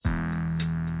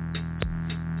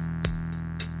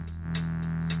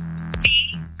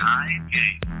Okay,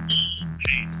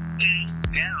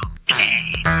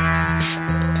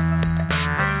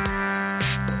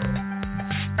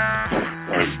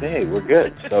 we're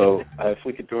good. So if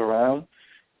we could go around,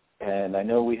 and I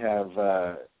know we have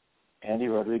Andy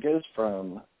Rodriguez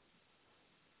from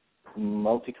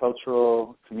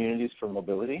Multicultural Communities for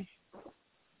Mobility.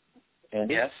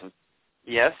 Andy?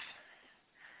 Yes.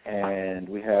 And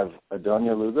we have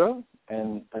Adonia Lugo.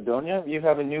 And Adonia, you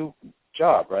have a new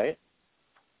job, right?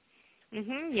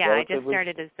 Mm-hmm. Yeah, I just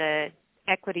started as the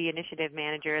Equity Initiative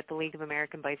Manager at the League of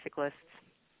American Bicyclists.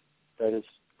 That is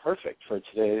perfect for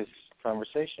today's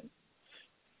conversation.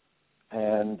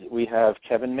 And we have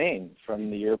Kevin Main from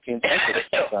the European Cyclist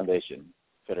Federation.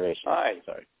 Hi.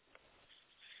 Sorry.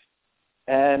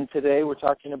 And today we're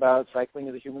talking about cycling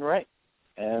as a human right.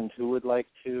 And who would like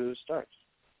to start?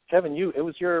 Kevin, it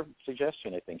was your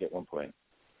suggestion, I think, at one point.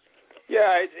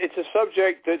 Yeah, it's a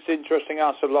subject that's interesting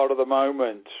us a lot at the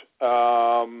moment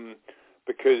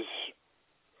because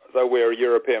though we're a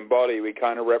European body, we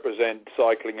kind of represent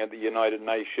cycling at the United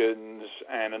Nations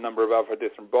and a number of other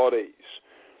different bodies.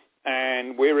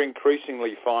 And we're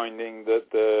increasingly finding that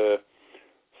the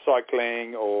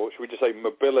cycling, or should we just say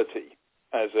mobility,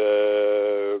 as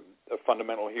a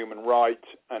fundamental human right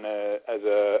and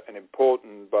an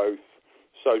important both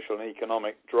social and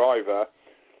economic driver,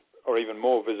 or even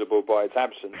more visible by its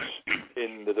absence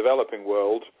in the developing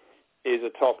world, is a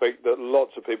topic that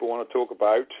lots of people want to talk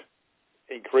about.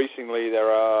 Increasingly, there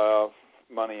are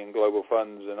money and global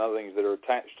funds and other things that are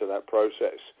attached to that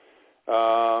process.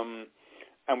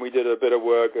 And we did a bit of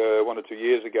work 1 or 2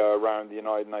 years ago around the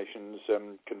United Nations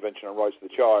Convention on Rights of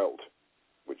the Child,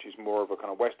 which is more of a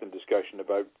kind of Western discussion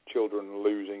about children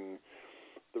losing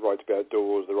the right to be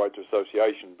outdoors, the right to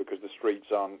association, because the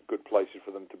streets aren't good places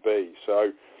for them to be.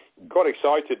 So quite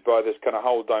excited by this kind of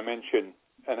whole dimension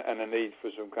and a need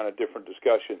for some kind of different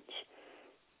discussions.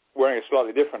 Wearing a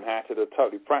slightly different hat at a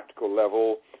totally practical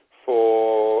level,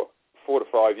 for 4 to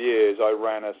 5 years I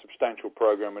ran a substantial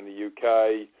program in the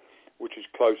UK, which is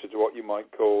closer to what you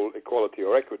might call equality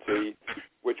or equity,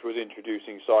 which was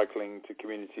introducing cycling to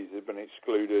communities that have been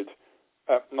excluded,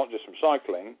 not just from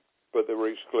cycling, but they were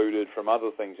excluded from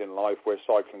other things in life where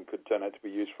cycling could turn out to be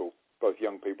useful, both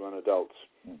young people and adults.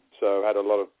 So I had a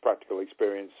lot of practical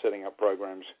experience setting up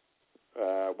programs,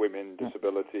 women,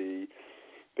 disability,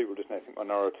 people with ethnic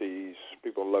minorities,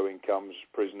 people low incomes,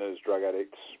 prisoners, drug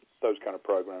addicts, those kind of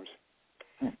programs.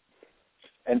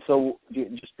 And so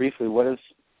just briefly, what does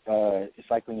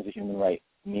cycling as a human right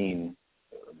mean,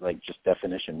 like just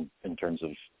definition in terms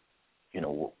of,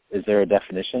 is there a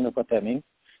definition of what that means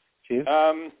to you?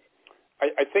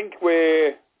 I think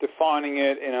we're defining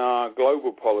it in our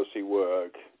global policy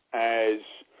work as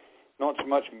not so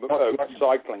much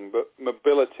cycling, but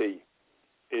mobility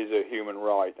is a human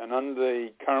right. And under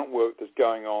the current work that's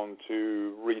going on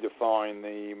to redefine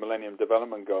the Millennium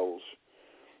Development Goals,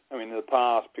 I mean, in the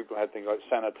past, people had things like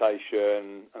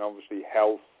sanitation and obviously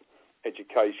health,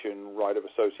 education, right of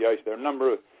association. There are a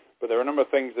number of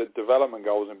things that development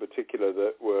goals in particular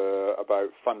that were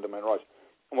about fundamental rights.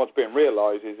 And what's being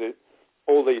realized is that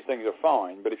all these things are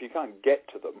fine, but if you can't get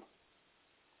to them,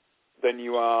 then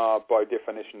you are by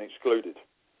definition excluded.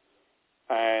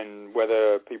 And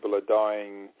whether people are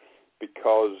dying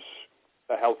because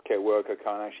a healthcare worker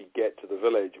can't actually get to the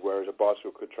village, whereas a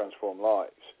bicycle could transform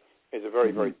lives, is a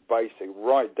very, very basic,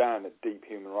 right down at deep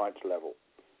human rights level.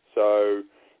 So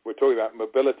we're talking about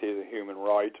mobility as a human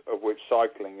right, of which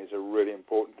cycling is a really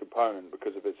important component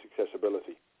because of its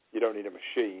accessibility. You don't need a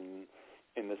machine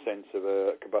in the sense of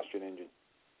a combustion engine.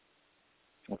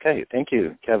 Okay, thank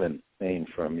you, Kevin Main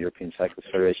from European Cyclist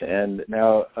Federation. And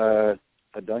now,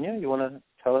 Adonia, you want to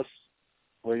tell us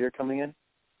where you're coming in?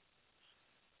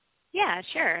 Yeah,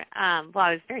 sure. Well,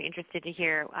 I was very interested to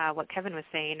hear what Kevin was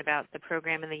saying about the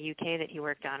program in the UK that he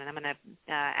worked on, and I'm going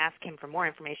to ask him for more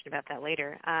information about that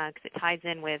later because it ties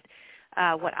in with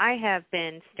what I have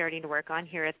been starting to work on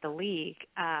here at the League.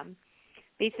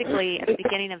 Basically, at the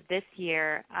beginning of this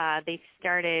year, they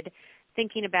started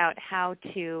thinking about how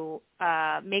to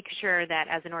make sure that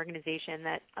as an organization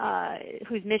that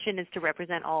whose mission is to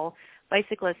represent all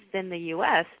bicyclists in the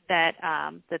U.S., that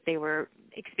they were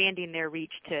expanding their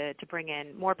reach to bring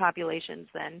in more populations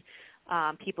than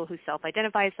people who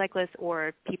self-identify as cyclists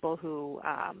or people who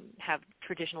have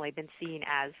traditionally been seen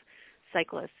as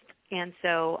cyclists. And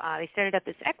so they started up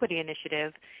this equity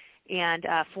initiative and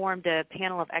formed a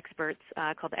panel of experts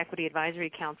called the Equity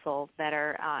Advisory Council that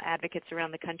are advocates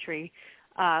around the country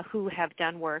who have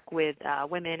done work with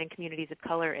women and communities of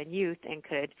color and youth and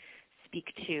could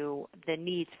speak to the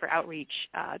needs for outreach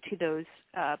to those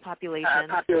populations.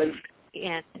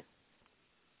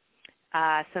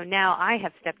 So now I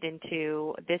have stepped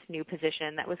into this new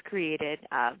position that was created,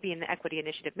 being the Equity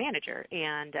Initiative Manager,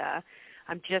 and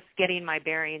I'm just getting my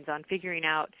bearings on figuring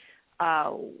out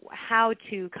how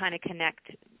to kind of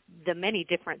connect the many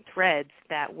different threads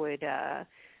that would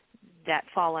that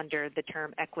fall under the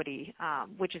term equity,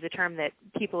 which is a term that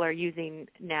people are using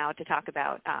now to talk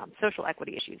about social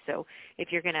equity issues. So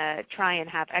if you're going to try and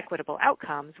have equitable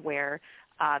outcomes where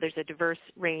there's a diverse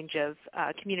range of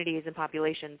communities and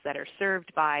populations that are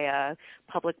served by a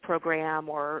public program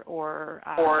or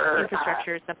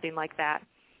infrastructure, something like that,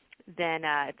 then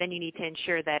you need to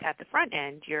ensure that at the front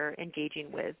end you're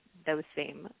engaging with those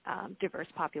same diverse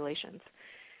populations.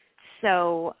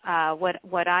 So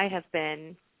what I have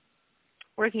been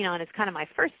working on is kind of my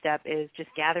first step is just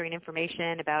gathering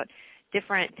information about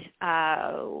different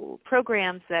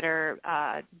programs that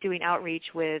are doing outreach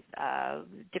with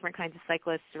different kinds of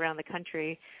cyclists around the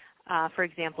country. For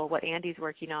example, what Andy's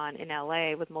working on in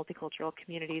LA with Multicultural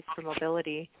Communities for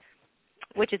Mobility,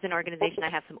 which is an organization I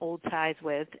have some old ties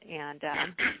with, and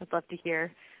I'd love to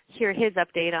hear his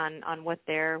update on what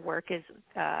their work is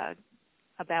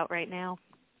about right now.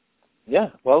 Yeah,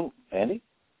 well, Andy?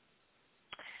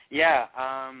 Yeah,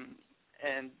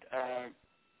 and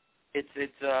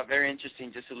it's very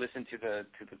interesting just to listen to the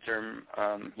term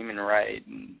human right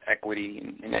and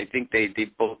equity, and I think they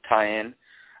both tie in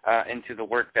into the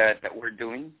work that we're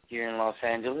doing here in Los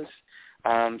Angeles.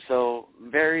 So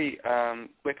very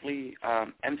quickly,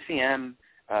 MCM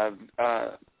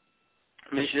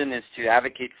mission is to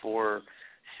advocate for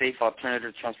safe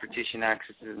alternative transportation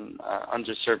access in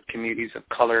underserved communities of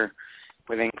color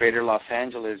within Greater Los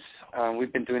Angeles.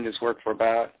 We've been doing this work for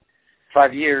about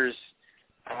 5 years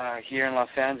here in Los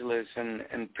Angeles,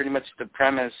 and pretty much the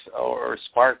premise or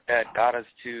spark that got us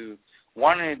to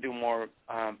wanting to do more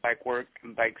bike work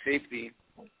and bike safety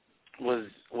was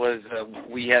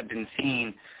we had been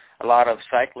seeing a lot of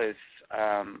cyclists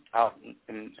out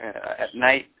at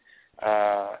night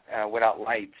without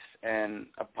lights, and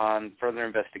upon further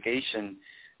investigation,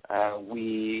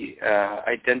 we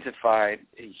identified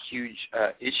a huge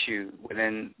issue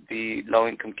within the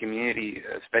low-income community,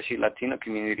 especially Latino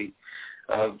community,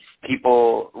 of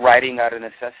people riding out of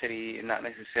necessity and not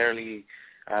necessarily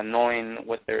knowing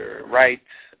what their rights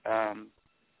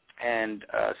and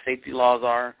safety laws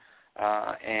are,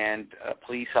 and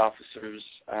police officers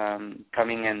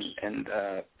coming and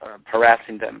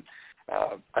harassing them,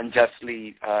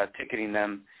 unjustly ticketing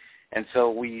them. And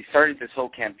so we started this whole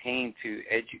campaign to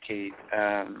educate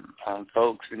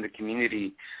folks in the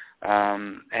community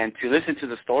and to listen to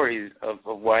the stories of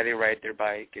why they ride their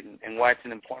bike and why it's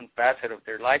an important facet of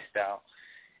their lifestyle.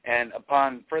 And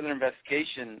upon further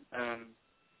investigation,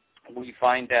 we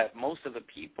find that most of the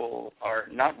people are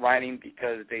not riding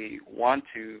because they want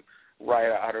to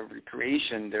ride out of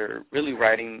recreation. They're really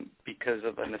riding because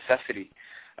of a necessity.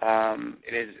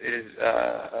 It is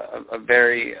a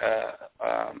very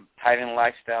tight-in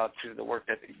lifestyle to the work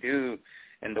that they do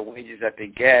and the wages that they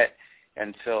get.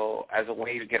 And so as a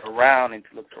way to get around and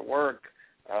to look for work,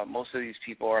 most of these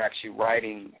people are actually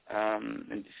riding in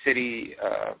the city,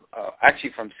 actually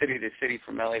from city to city,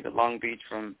 from LA to Long Beach,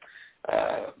 from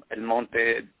El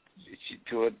Monte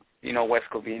to West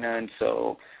Covina, and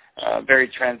so very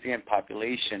transient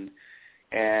population.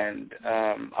 And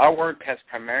our work has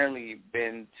primarily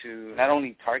been to not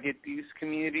only target these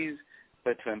communities,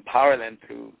 but to empower them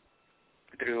through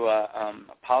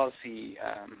policy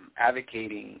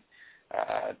advocating,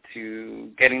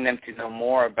 to getting them to know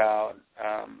more about,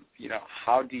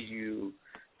 how do you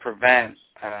prevent,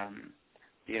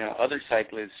 other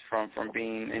cyclists from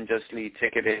being unjustly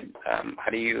ticketed?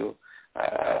 How do you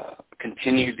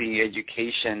continue the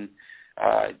education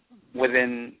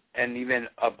within and even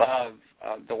above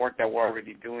the work that we're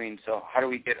already doing? So how do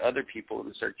we get other people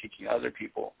to start teaching other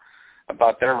people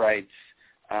about their rights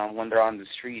when they're on the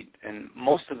street? And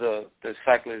most of the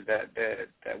cyclists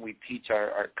that we teach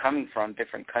are coming from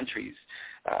different countries,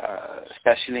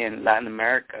 especially in Latin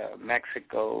America,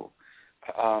 Mexico,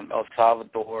 El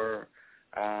Salvador,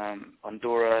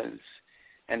 Honduras.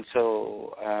 And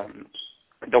so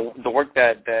the work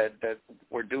that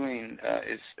we're doing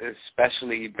is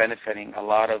especially benefiting a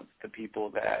lot of the people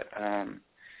that are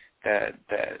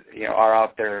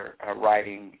out there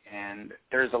riding. And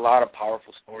there's a lot of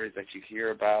powerful stories that you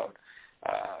hear about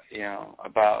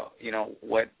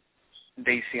what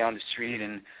they see on the street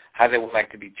and how they would like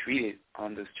to be treated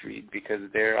on the street, because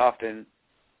they're often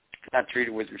not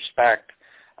treated with respect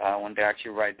when they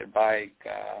actually ride their bike.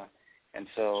 And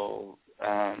so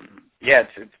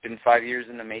it's been 5 years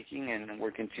in the making, and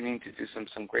we're continuing to do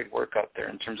some great work out there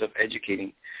in terms of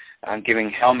educating,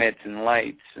 giving helmets and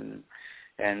lights and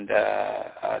and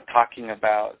talking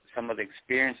about some of the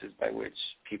experiences by which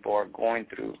people are going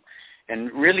through,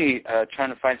 and really trying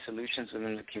to find solutions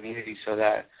within the community so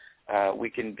that we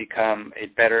can become a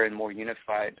better and more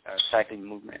unified cycling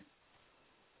movement.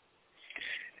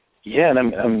 Yeah,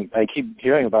 and I keep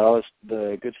hearing about all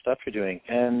the good stuff you're doing.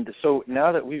 And so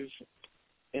now that we've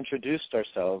introduced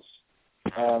ourselves,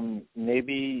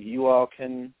 maybe you all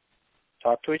can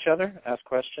talk to each other, ask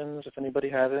questions if anybody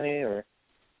has any, or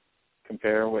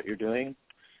compare what you're doing.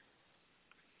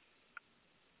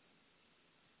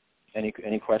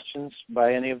 Any questions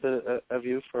by any of the of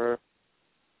you for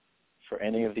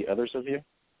any of the others of you?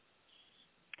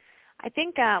 I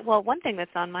think, one thing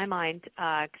that's on my mind,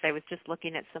 because I was just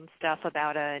looking at some stuff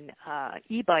about an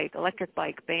electric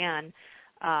bike ban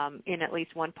in at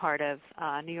least one part of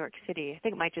New York City. I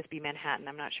think it might just be Manhattan.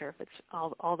 I'm not sure if it's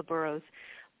all the boroughs.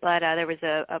 But there was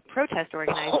a protest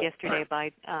organized yesterday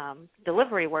by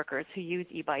delivery workers who use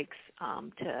e-bikes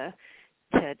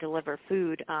to deliver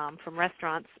food from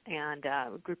restaurants, and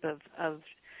a group of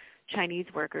Chinese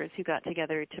workers who got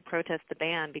together to protest the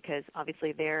ban because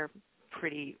obviously they're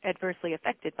pretty adversely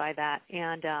affected by that.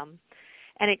 And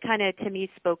it kind of, to me,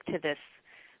 spoke to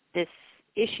this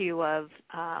issue of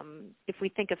if we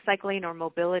think of cycling or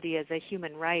mobility as a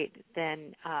human right,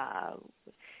 then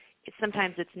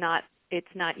sometimes it's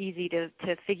not easy to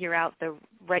figure out the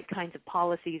right kinds of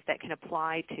policies that can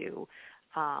apply to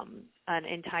an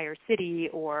entire city,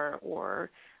 or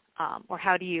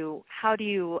how do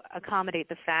you accommodate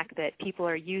the fact that people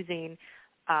are using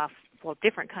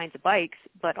different kinds of bikes,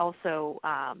 but also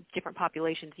different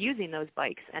populations using those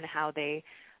bikes, and how they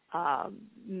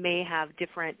may have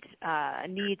different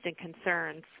needs and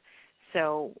concerns.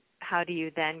 So how do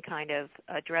you then kind of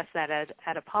address that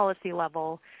at a policy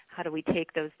level? How do we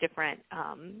take those different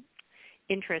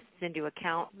interests into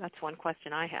account? That's one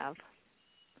question I have.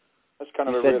 That's kind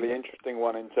of a really interesting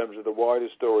one in terms of the wider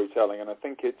storytelling, and I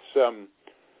think it's,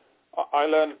 I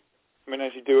learned,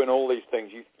 as you do in all these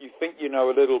things, you think you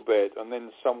know a little bit, and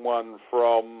then someone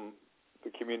from the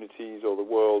communities or the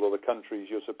world or the countries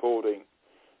you're supporting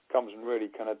comes and really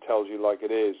kind of tells you like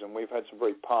it is. And we've had some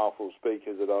very powerful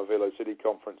speakers at our Velo City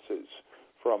conferences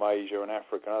from Asia and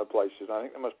Africa and other places. And I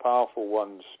think the most powerful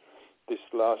ones this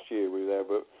last year we were there,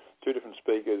 but two different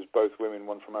speakers, both women,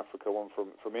 one from Africa, one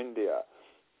from India,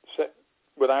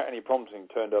 without any prompting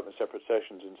turned up in separate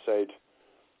sessions and said,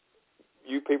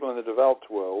 you people in the developed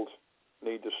world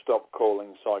need to stop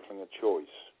calling cycling a choice.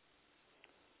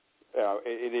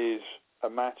 It is a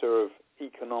matter of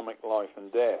economic life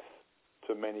and death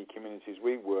to many communities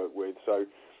we work with. So,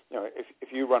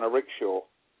 if you run a rickshaw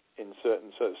in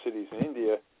certain cities in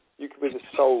India, you could be the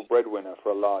sole breadwinner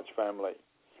for a large family.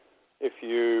 If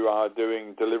you are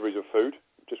doing deliveries of food,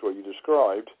 just what you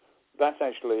described, that's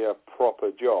actually a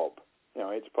proper job.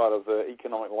 It's part of the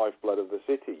economic lifeblood of the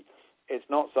city. It's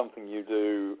not something you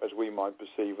do as we might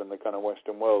perceive in the kind of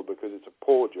Western world because it's a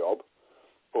poor job,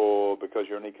 or because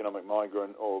you're an economic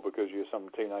migrant, or because you're some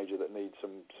teenager that needs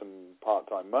some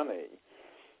part-time money.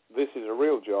 This is a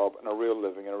real job and a real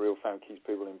living and a real family, keeps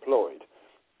people employed.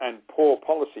 And poor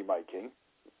policy making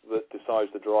that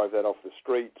decides to drive that off the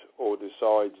street, or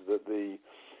decides that the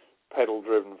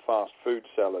pedal-driven fast food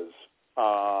sellers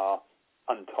are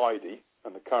untidy,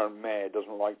 and the current mayor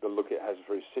doesn't like the look it has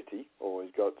for his city, or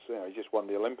he's just won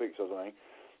the Olympics or something,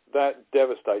 that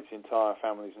devastates entire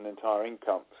families and entire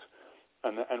incomes.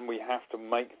 And we have to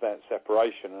make that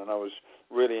separation. And I was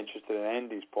really interested in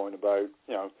Andy's point about,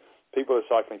 people are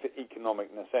cycling for economic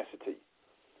necessity.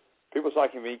 People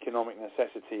cycling for economic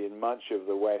necessity in much of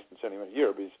the West, and certainly in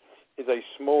Europe, is a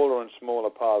smaller and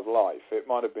smaller part of life. It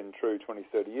might have been true 20,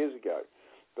 30 years ago.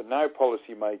 But now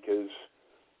policymakers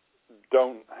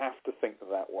don't have to think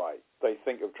that way. They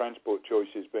think of transport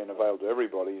choices being available to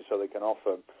everybody, so they can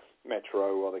offer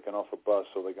metro, or they can offer bus,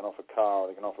 or they can offer car, or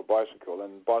they can offer bicycle,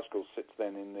 and bicycle sits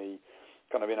then in the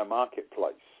kind of in a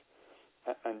marketplace.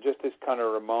 And just this kind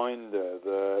of reminder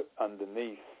that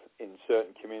underneath, in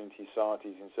certain community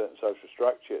societies, in certain social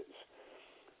structures,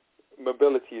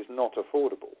 mobility is not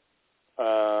affordable,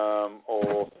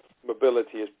 or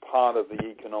mobility is part of the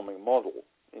economic model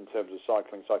in terms of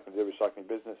cycling delivery, cycling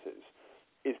businesses,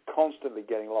 is constantly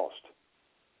getting lost.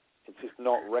 It's just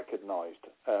not recognized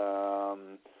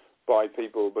by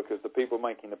people, because the people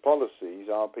making the policies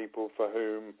are people for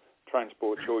whom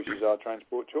transport choices are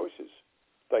transport choices.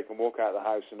 They can walk out of the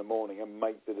house in the morning and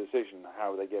make the decision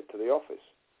how they get to the office.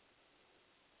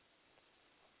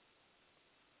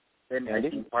 And I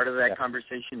think part of that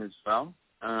conversation as well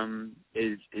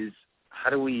is how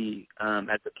do we,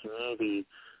 as a community,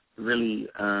 really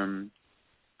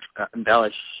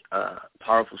embellish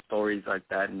powerful stories like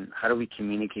that, and how do we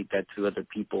communicate that to other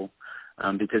people?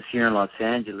 Because here in Los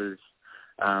Angeles,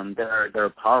 there are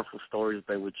powerful stories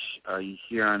by which you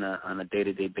hear on a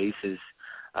day-to-day basis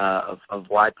of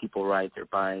why people ride their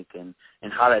bike and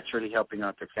how that's really helping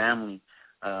out their family.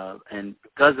 And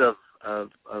because of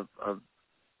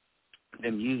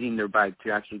them using their bike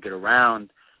to actually get around,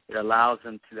 it allows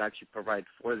them to actually provide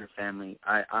for their family.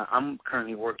 I'm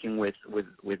currently working with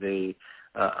a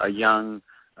young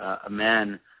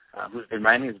man who's been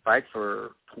riding his bike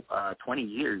for 20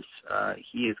 years.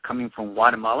 He is coming from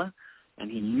Guatemala,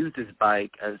 and he used his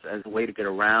bike as a way to get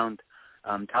around.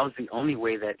 That was the only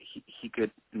way that he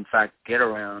could, in fact, get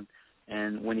around.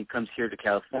 And when he comes here to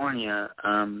California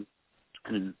and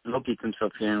locates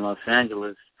himself here in Los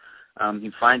Angeles,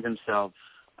 he finds himself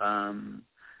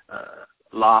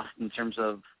lost in terms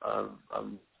of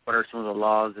what are some of the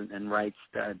laws and rights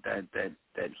that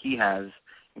he has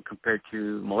compared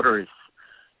to motorists.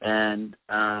 And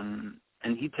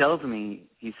he tells me,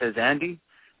 he says, Andy,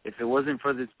 if it wasn't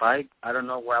for this bike, I don't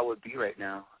know where I would be right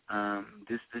now.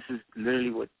 This is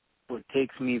literally what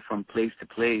takes me from place to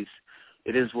place.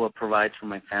 It is what provides for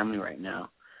my family right now.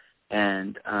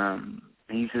 And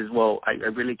he says, well, I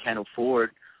really can't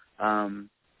afford a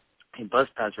bus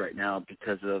pass right now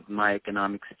because of my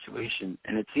economic situation.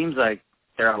 And it seems like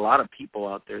there are a lot of people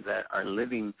out there that are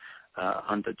living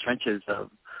on the trenches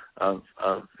of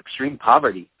extreme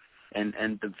poverty. And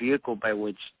the vehicle by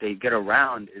which they get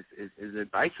around is a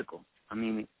bicycle. I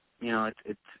mean,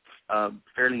 it's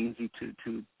fairly easy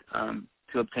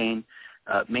to obtain.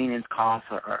 Maintenance costs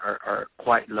are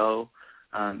quite low.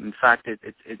 In fact,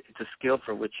 it's a skill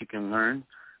for which you can learn,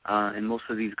 and most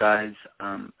of these guys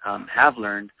have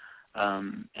learned.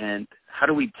 And how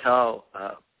do we tell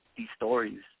these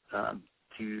stories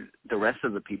to the rest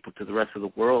of the people, to the rest of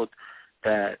the world,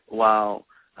 that while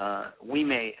we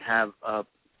may have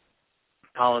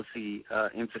policy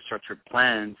infrastructure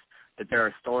plans, that there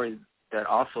are stories that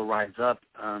also rise up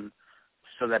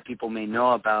so that people may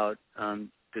know about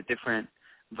the different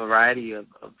variety of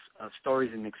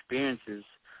stories and experiences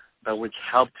by which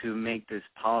help to make this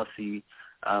policy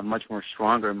much more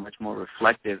stronger, much more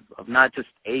reflective of not just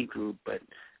a group, but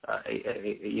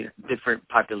different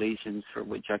populations for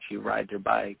which actually ride their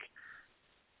bike.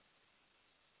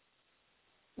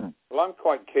 Well, I'm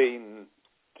quite keen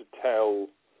to tell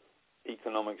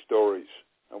economic stories,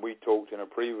 and we talked in a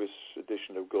previous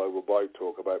edition of Global Bike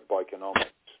Talk about bikeonomics.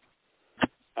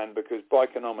 And because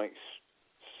bikeonomics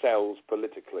sells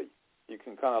politically, you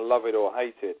can kind of love it or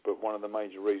hate it, but one of the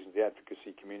major reasons the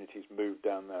advocacy communities move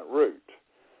down that route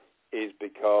is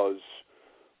because,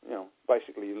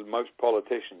 basically most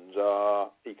politicians are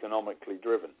economically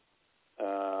driven.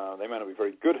 They may not be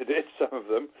very good at it, some of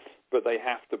them, but they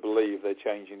have to believe they're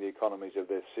changing the economies of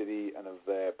their city and of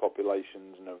their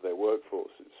populations and of their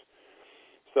workforces.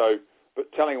 So,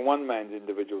 but telling one man's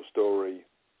individual story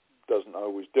doesn't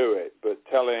always do it, but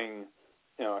telling,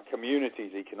 a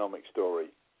community's economic story,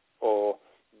 or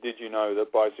did you know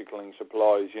that bicycling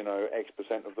supplies,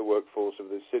 X% of the workforce of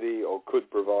the city, or could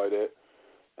provide it,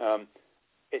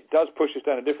 it does push us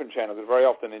down a different channel, because very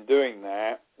often in doing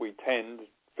that, we tend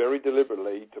very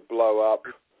deliberately to blow up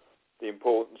the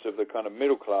importance of the kind of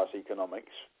middle-class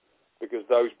economics, because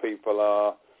those people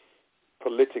are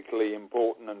politically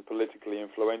important and politically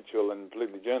influential and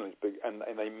politically journalists, and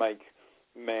they make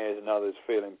mayors and others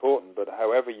feel important. But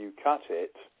however you cut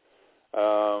it,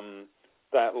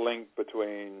 that link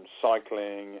between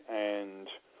cycling and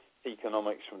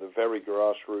economics from the very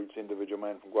grassroots individual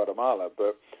man from Guatemala,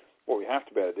 but what we have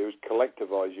to be able to do is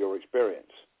collectivize your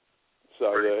experience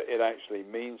so that it actually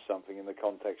means something in the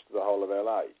context of the whole of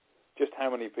LA. Just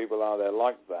how many people are there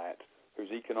like that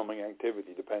whose economic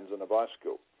activity depends on a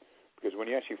bicycle? Because when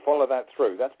you actually follow that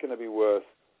through, that's going to be worth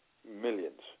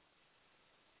millions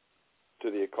to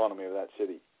the economy of that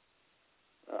city.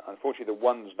 Unfortunately, the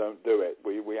ones don't do it.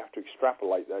 We have to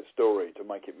extrapolate that story to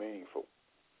make it meaningful.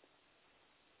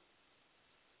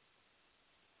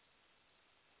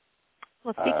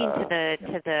 Well, speaking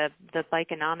to the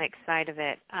bikeonomics side of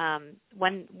it,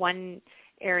 one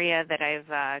area that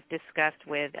I've discussed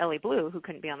with Ellie Blue, who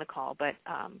couldn't be on the call, but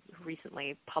who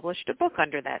recently published a book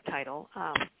under that title,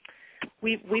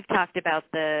 we've talked about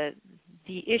the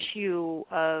issue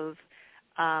of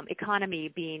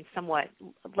economy being somewhat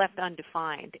left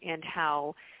undefined, and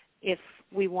how if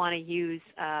we want to use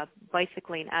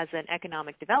bicycling as an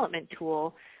economic development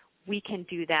tool, we can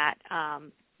do that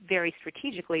very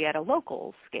strategically at a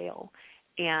local scale.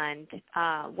 And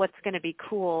what's going to be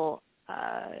cool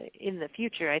in the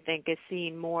future, I think, is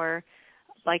seeing more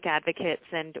bike advocates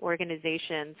and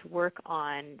organizations work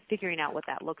on figuring out what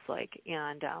that looks like.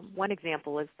 And one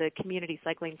example is the Community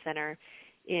Cycling Center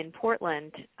in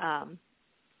Portland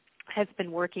has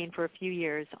been working for a few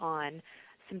years on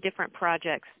some different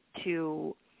projects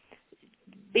to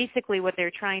basically what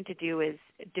they're trying to do is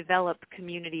develop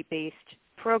community-based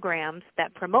programs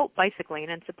that promote bicycling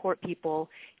and support people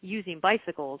using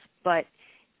bicycles, but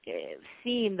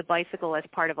seeing the bicycle as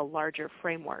part of a larger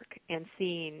framework and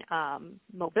seeing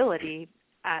mobility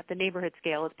at the neighborhood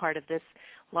scale as part of this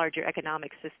larger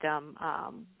economic system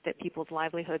that people's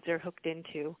livelihoods are hooked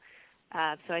into.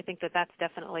 So I think that that's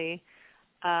definitely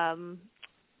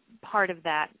part of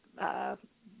that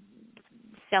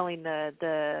selling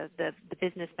the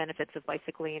business benefits of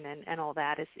bicycling and all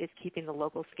that is keeping the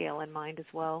local scale in mind as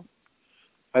well.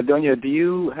 Donia, do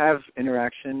you have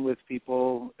interaction with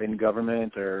people in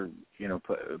government or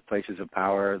places of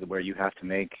power where you have to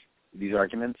make these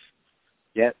arguments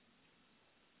yet?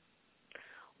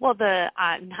 Well,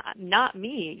 not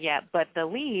me yet, but the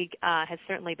league has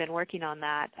certainly been working on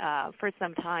that for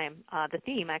some time. The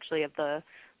theme actually of the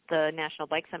National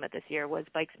Bike Summit this year was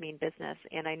Bikes Mean Business,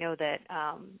 and I know that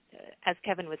as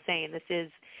Kevin was saying, this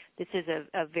is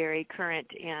a very current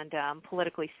and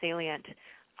politically salient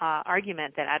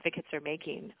argument that advocates are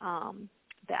making,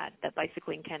 that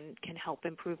bicycling can help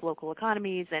improve local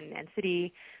economies and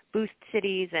boost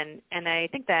cities, and I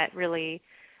think that really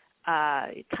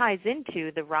ties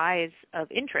into the rise of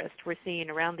interest we're seeing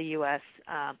around the U.S.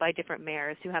 By different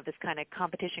mayors who have this kind of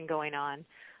competition going on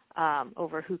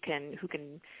over who can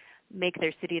make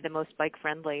their city the most bike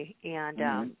friendly. And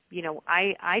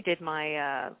I did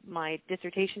my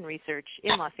dissertation research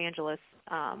in Los Angeles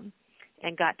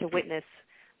and got to witness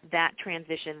that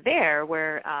transition there,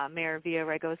 where Mayor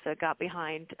Villaraigosa got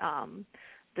behind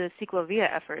the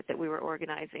Ciclovia effort that we were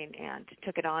organizing and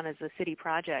took it on as a city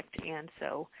project. And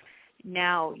so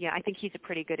now, I think he's a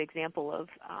pretty good example of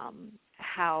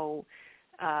how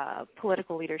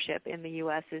political leadership in the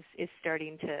U.S. is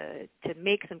starting to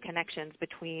make some connections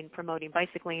between promoting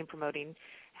bicycling, promoting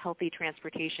healthy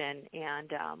transportation,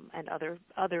 and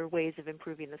other ways of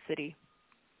improving the city.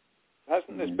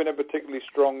 Hasn't this been a particularly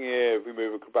strong year, if we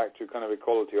move back to kind of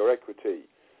equality or equity,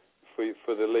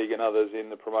 for the league and others in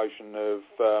the promotion of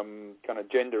kind of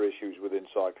gender issues within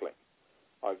cycling?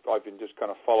 I've been just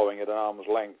kind of following it at arm's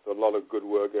length. A lot of good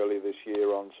work earlier this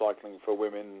year on cycling for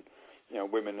women,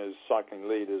 women as cycling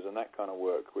leaders and that kind of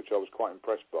work, which I was quite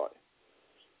impressed by.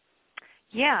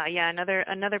 Yeah.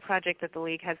 Another project that the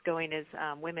league has going is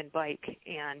Women Bike,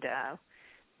 and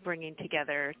bringing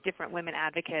together different women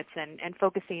advocates and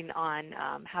focusing on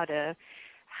how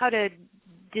to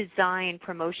design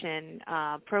promotion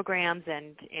programs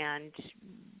and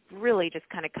really just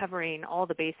kind of covering all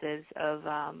the bases of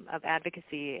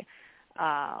advocacy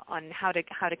on how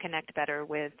to connect better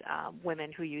with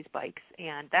women who use bikes.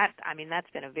 And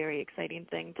that's been a very exciting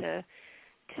thing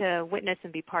to witness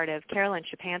and be part of. Carolyn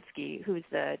Shapansky, who's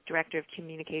the director of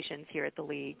communications here at the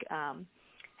league,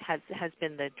 has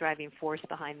been the driving force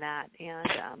behind that,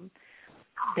 and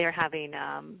they're having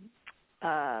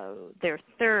their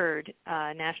third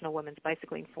National Women's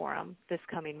Bicycling Forum this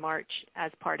coming March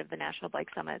as part of the National Bike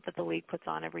Summit that the league puts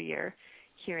on every year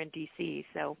here in D.C.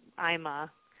 So I'm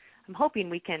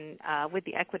hoping we can, with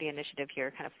the equity initiative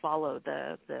here, kind of follow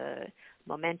the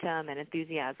momentum and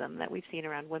enthusiasm that we've seen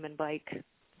around Women Bike,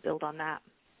 build on that.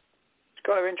 It's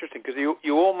kind of interesting because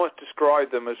you almost describe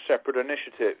them as separate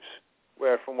initiatives,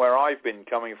 where from where I've been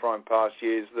coming from in past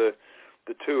years, the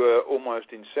two are almost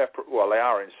inseparable. Well, they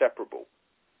are inseparable.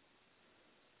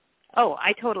 Oh,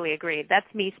 I totally agree. That's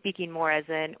me speaking more as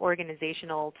an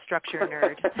organizational structure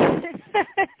nerd.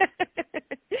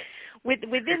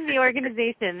 Within the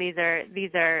organization, these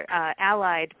are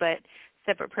allied but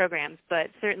separate programs. But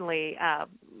certainly,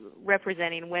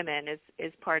 representing women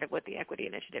is part of what the Equity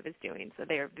Initiative is doing. So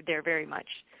they're very much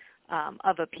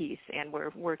of a piece, and we're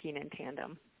working in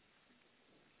tandem.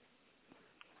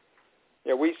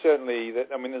 Yeah, we certainly,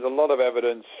 there's a lot of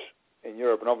evidence in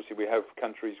Europe, and obviously we have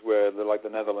countries where, like the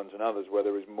Netherlands and others, where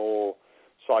there is more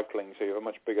cycling, so you have a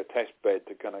much bigger test bed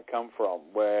to kind of come from,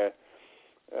 where,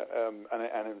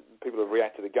 and people have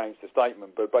reacted against the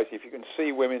statement, but basically if you can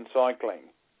see women cycling,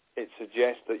 it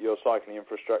suggests that your cycling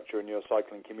infrastructure and your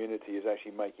cycling community is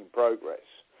actually making progress,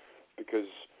 because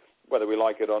whether we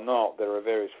like it or not, there are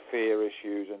various fear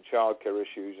issues and childcare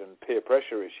issues and peer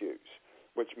pressure issues,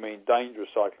 which mean dangerous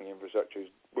cycling infrastructures,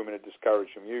 women are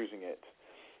discouraged from using it.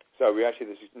 So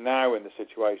this is now in the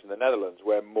situation in the Netherlands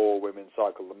where more women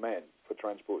cycle than men for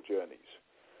transport journeys.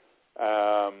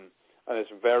 And there's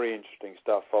some very interesting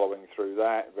stuff following through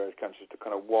that in various countries to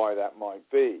kind of why that might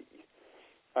be.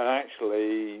 And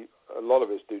actually, a lot of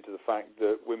it's due to the fact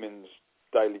that women's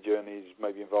daily journeys,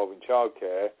 maybe involving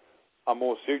childcare, are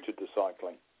more suited to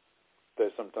cycling.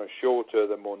 They're sometimes shorter,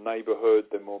 they're more neighbourhood,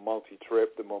 they're more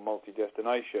multi-trip, they're more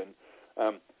multi-destination.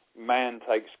 Man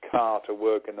takes car to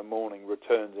work in the morning,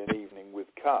 returns in evening with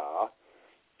car,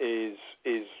 is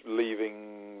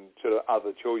leaving sort of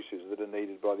other choices that are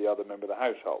needed by the other member of the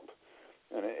household.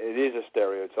 And it is a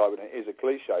stereotype and it is a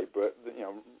cliche, but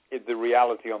the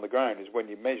reality on the ground is when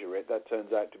you measure it, that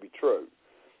turns out to be true.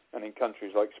 And in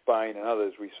countries like Spain and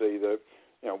others, we see that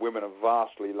women are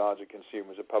vastly larger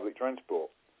consumers of public transport,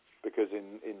 because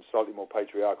in slightly more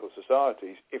patriarchal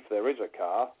societies, if there is a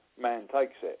car, man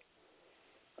takes it,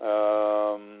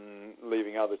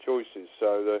 leaving other choices.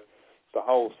 So the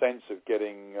whole sense of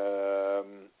getting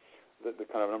the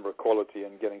kind of number equality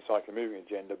and getting cycling moving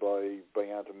agenda by being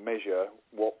able to measure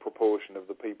what proportion of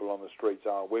the people on the streets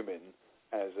are women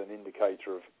as an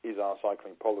indicator of is our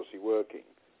cycling policy working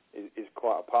is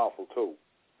quite a powerful tool.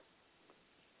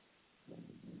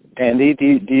 Andy,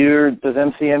 does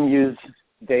MCM use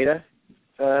data?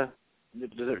 Do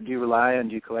you rely on?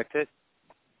 Do you collect it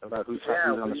about who's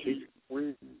on the street?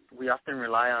 We often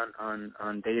rely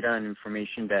on data and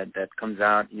information that comes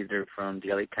out either from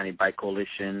the LA County Bike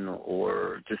Coalition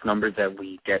or just numbers that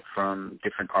we get from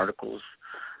different articles.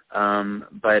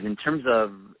 But in terms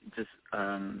of just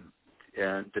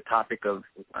the topic of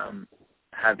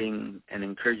having and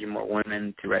encouraging more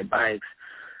women to ride bikes,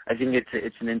 I think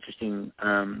it's an interesting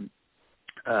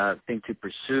thing to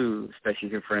pursue, especially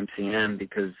here for MCM,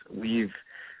 because we've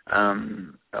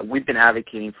been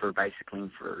advocating for bicycling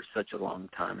for such a long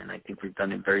time, and I think we've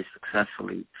done it very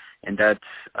successfully. And that's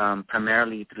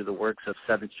primarily through the works of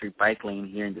 7th Street Bike Lane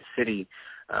here in the city,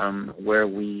 where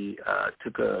we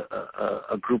took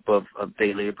a group of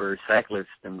day labor cyclists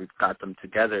and we've got them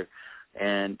together,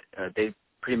 and they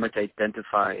pretty much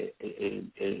identify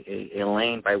a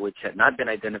lane by which had not been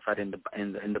identified in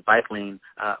the bike lane,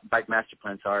 bike master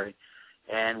plan,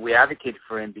 and we advocated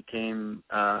for it and became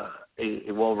a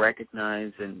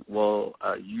well-recognized and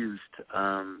well-used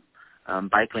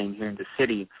bike lane here in the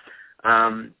city.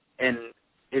 And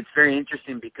it's very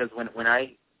interesting because when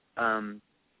I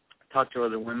talk to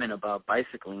other women about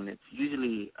bicycling, it's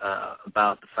usually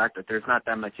about the fact that there's not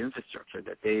that much infrastructure,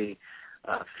 that they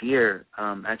fear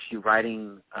actually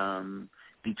riding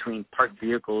between parked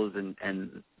vehicles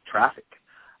and traffic.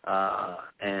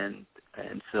 And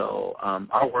so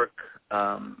our work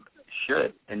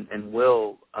should and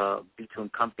will be to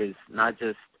encompass not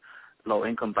just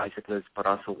low-income bicyclists, but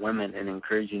also women, and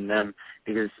encouraging them,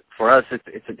 because for us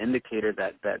it's an indicator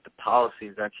that the policy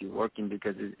is actually working,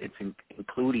 because it's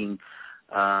including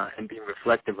and being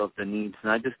reflective of the needs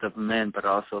not just of men but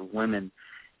also of women,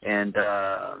 and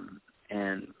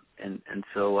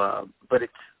so but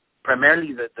it's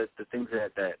primarily the things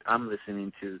that I'm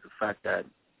listening to, the fact that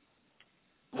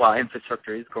while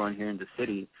infrastructure is growing here in the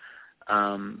city,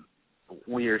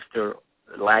 we are still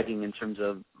lagging in terms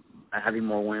of having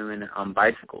more women on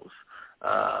bicycles.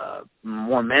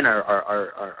 More men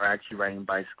are actually riding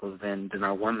bicycles than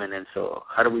our women, and so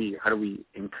how do we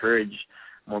encourage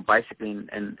more bicycling?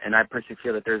 And I personally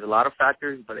feel that there's a lot of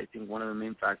factors, but I think one of the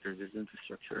main factors is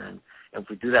infrastructure. And if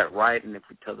we do that right, and if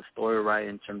we tell the story right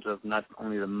in terms of not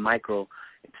only the micro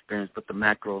experience but the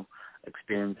macro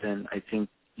experience, then I think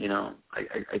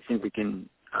I think we can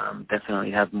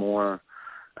definitely have more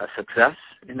success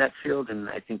in that field, and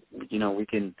I think we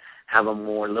can have a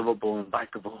more livable and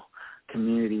bikeable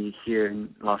community here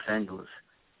in Los Angeles.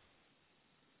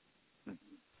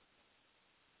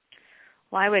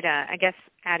 Well, I would, I guess,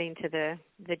 adding to the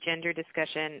gender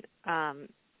discussion,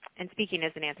 and speaking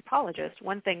as an anthropologist,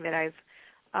 one thing that I've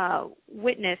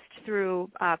witnessed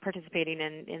through participating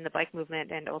in the bike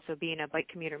movement and also being a bike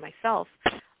commuter myself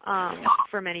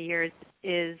for many years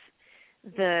is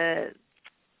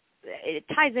it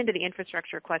ties into the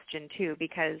infrastructure question too,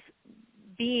 because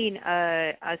being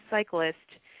a cyclist,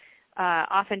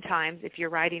 oftentimes if you're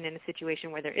riding in a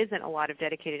situation where there isn't a lot of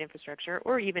dedicated infrastructure,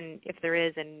 or even if there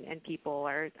is and people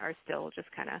are still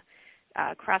just kind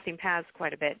of crossing paths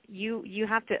quite a bit, you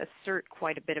have to assert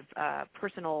quite a bit of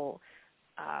personal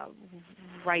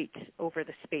right over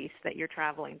the space that you're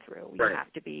traveling through. Right. You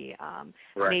have to be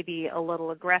maybe a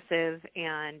little aggressive,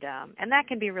 and that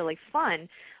can be really fun,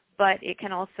 but it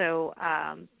can also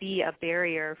be a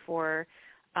barrier for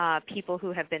people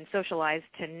who have been socialized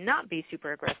to not be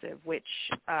super aggressive, which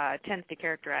tends to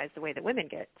characterize the way that women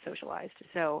get socialized.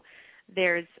 So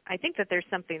I think that there's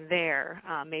something there.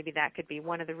 Maybe that could be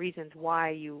one of the reasons why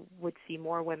you would see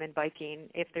more women biking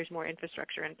if there's more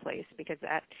infrastructure in place, because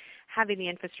having the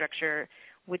infrastructure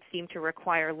would seem to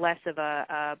require less of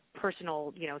a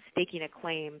personal, staking a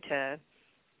claim to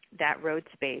that road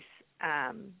space.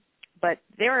 But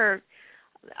there are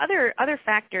other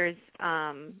factors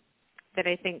that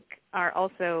I think are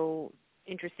also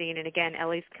interesting. And again,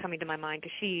 Ellie's coming to my mind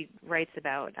because she writes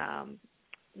about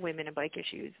women and bike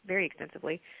issues very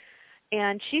extensively.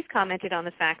 And she's commented on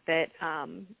the fact that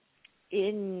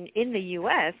in the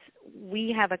U.S.,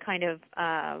 we have a kind of,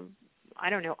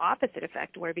 opposite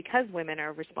effect, where because women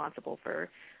are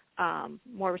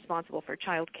more responsible for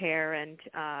child care and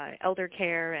elder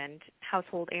care and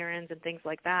household errands and things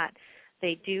like that,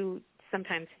 they do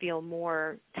sometimes feel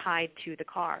more tied to the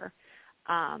car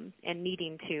and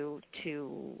needing to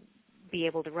be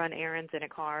able to run errands in a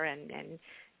car and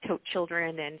tote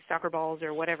children and soccer balls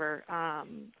or whatever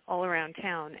all around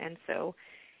town. And so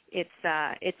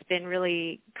it's been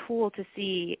really cool to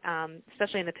see,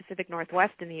 especially in the Pacific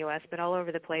Northwest in the U.S., but all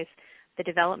over the place, the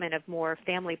development of more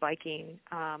family biking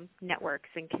networks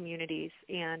and communities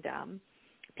and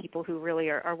people who really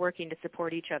are working to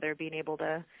support each other, being able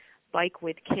to bike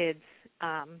with kids.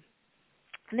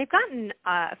 And they've gotten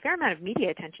a fair amount of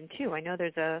media attention, too. I know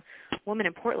there's a woman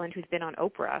in Portland who's been on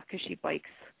Oprah because she bikes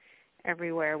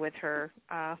everywhere with her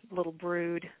little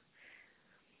brood.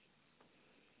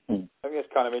 I think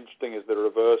it's kind of interesting is the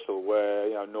reversal where,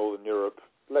 Northern Europe,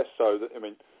 less so.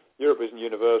 Europe isn't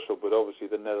universal, but obviously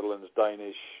the Netherlands,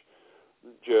 Danish,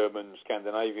 German,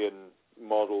 Scandinavian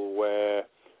model where,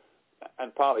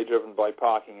 and partly driven by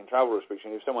parking and travel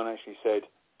restrictions, if someone actually said,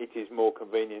 it is more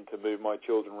convenient to move my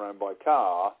children around by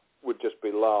car, would just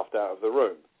be laughed out of the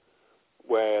room,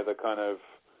 where the kind of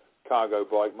cargo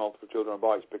bike, multiple children on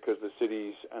bikes, because the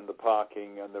cities and the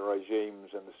parking and the regimes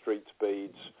and the street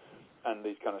speeds and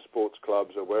these kind of sports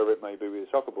clubs or wherever it may be with the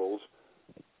soccer balls,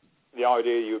 the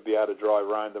idea you would be able to drive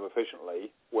around them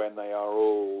efficiently when they are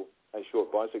all a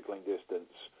short bicycling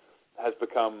distance has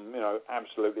become,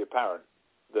 absolutely apparent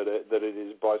that it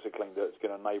is bicycling that's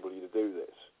going to enable you to do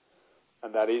this.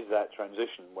 And that is that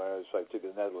transition, whereas, say,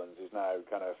 particularly the Netherlands is now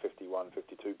kind of 51,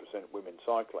 52% women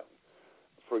cycling,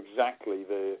 for exactly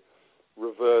the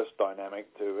reverse dynamic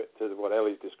to what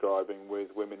Ellie's describing, with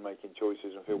women making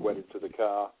choices and feel wedded to the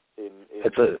car.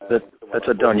 That's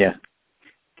Adonia.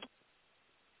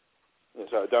 Yeah,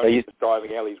 so Adonia's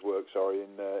describing Ellie's work, or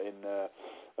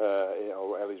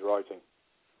Ellie's writing.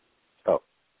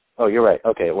 Oh, you're right.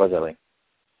 Okay, it was Ellie.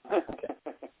 Okay.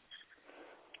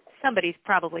 Somebody's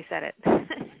probably said it.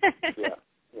 Yeah.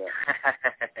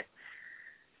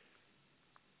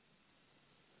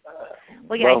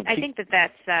 Well, I think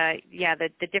that's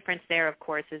the difference there, of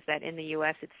course, is that in the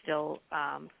U.S. it's still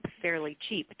fairly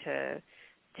cheap to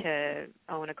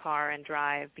own a car and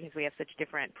drive, because we have such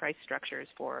different price structures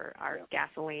for our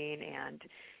gasoline, and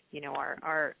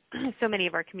our so many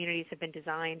of our communities have been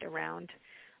designed around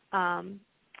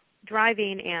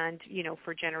driving, and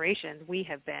for generations we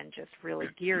have been just really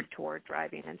geared toward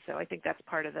driving. And so I think that's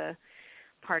part of the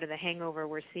hangover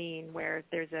we're seeing, where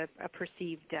there's a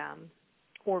perceived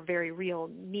or very real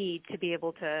need to be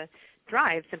able to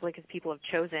drive, simply because people have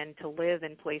chosen to live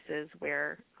in places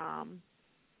where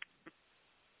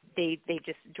they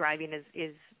just driving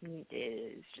is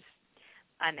just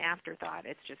an afterthought.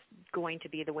 It's just going to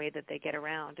be the way that they get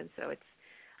around. And so it's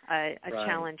a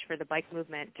challenge for the bike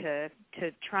movement to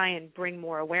try and bring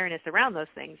more awareness around those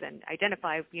things and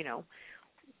identify,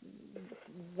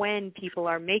 when people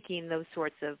are making those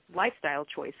sorts of lifestyle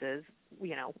choices,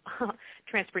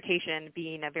 transportation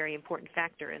being a very important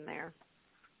factor in there.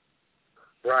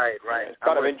 Right. It's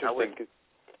kind of interesting.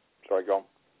 Sorry, go on.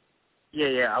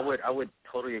 Yeah, I would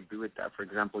totally agree with that. For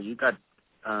example, you got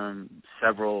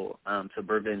several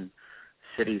suburban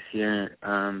cities here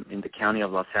in the county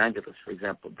of Los Angeles, for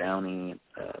example, Downey,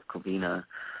 Covina,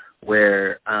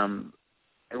 where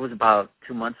it was about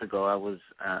 2 months ago. I was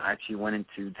actually went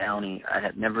into Downey. I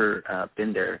had never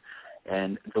been there,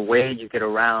 and the way you get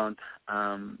around,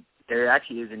 there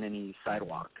actually isn't any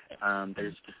sidewalk.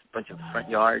 There's just a bunch of front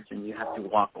yards, and you have to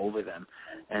walk over them.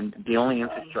 And the only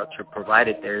infrastructure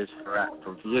provided there is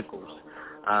for vehicles.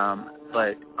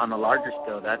 But on a larger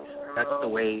scale, that's the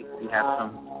way we have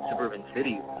some suburban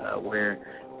cities where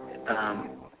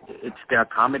it's to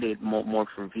accommodate more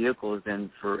for vehicles than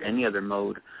for any other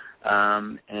mode.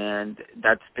 And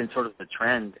that's been sort of the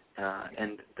trend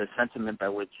and the sentiment by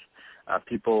which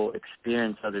people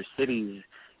experience other cities.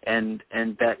 And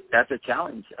that's a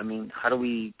challenge. I mean, how do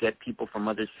we get people from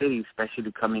other cities,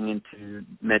 especially coming into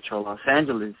Metro Los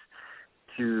Angeles,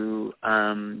 to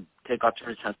take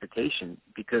alternative transportation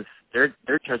because their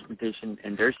transportation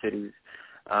in their cities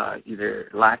either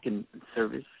lack in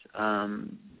service, the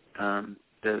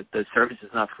service is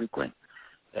not frequent,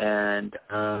 and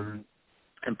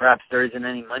perhaps there isn't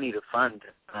any money to fund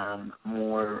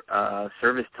more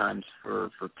service times for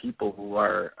people who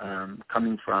are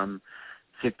coming from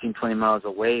 15, 20 miles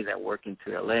away that work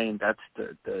into LA, and that's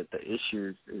the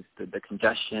issue is the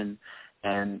congestion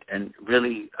and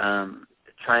really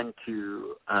trying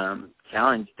to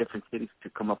challenge different cities to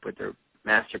come up with their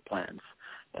master plans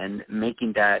and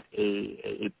making that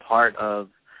a part of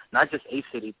not just a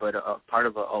city but a part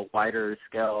of a wider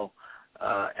scale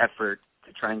effort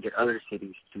to try and get other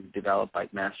cities to develop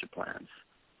bike master plans.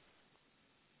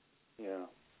 Yeah.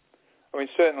 I mean,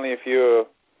 certainly if you're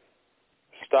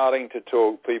starting to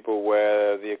talk people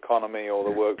where the economy or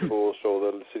the workforce or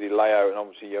the city layout, and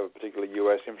obviously you have a particular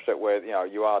U.S. infrastructure where,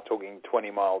 you are talking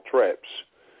 20-mile trips,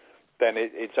 then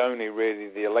it's only really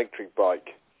the electric bike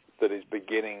that is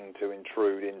beginning to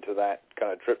intrude into that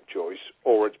kind of trip choice,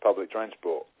 or it's public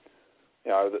transport.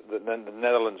 The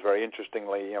Netherlands, very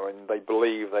interestingly, they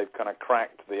believe they've kind of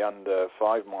cracked the under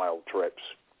 5-mile trips,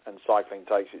 and cycling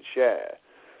takes its share.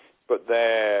 But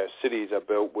their cities are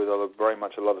built with very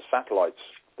much a lot of satellites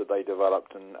that they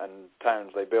developed and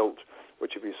towns they built,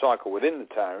 which if you cycle within the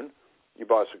town, you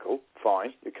bicycle,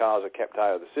 fine, your cars are kept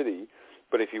out of the city.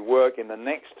 But if you work in the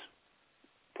next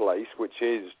place, which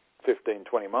is 15,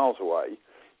 20 miles away,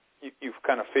 you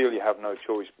kind of feel you have no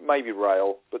choice, maybe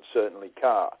rail, but certainly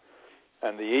car.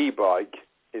 And the e-bike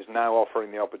is now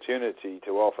offering the opportunity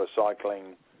to offer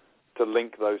cycling to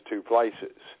link those two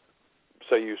places.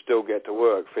 So you still get to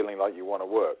work feeling like you want to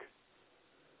work.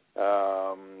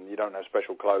 You don't have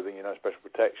special clothing, you don't have special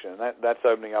protection. And that's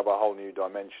opening up a whole new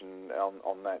dimension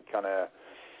on that kind of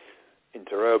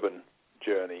interurban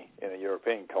journey in a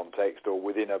European context, or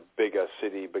within a bigger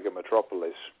city, bigger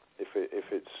metropolis, if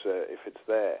it's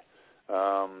there.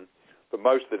 But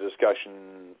most of the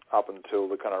discussion up until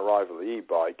the kind of arrival of the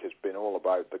e-bike has been all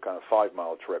about the kind of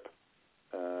 5-mile trip,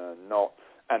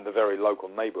 and the very local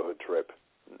neighbourhood trip,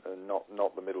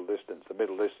 not the middle distance. The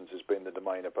middle distance has been the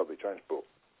domain of public transport.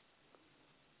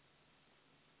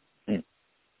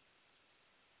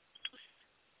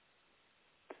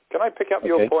 Can I pick up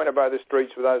your point about the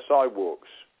streets without sidewalks?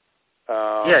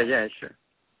 Yeah, sure.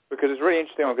 Because it's really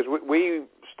interesting, because we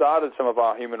started some of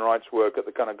our human rights work at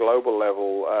the kind of global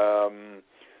level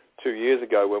 2 years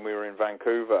ago when we were in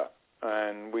Vancouver,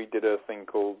 and we did a thing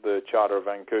called the Charter of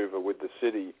Vancouver with the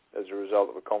city as a result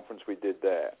of a conference we did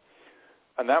there.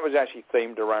 And that was actually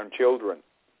themed around children.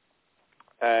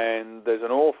 And there's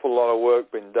an awful lot of work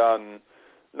been done,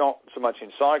 not so much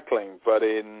in cycling, but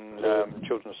in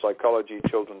children's psychology,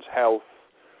 children's health,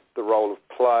 the role of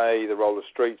play, the role of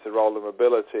streets, the role of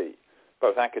mobility,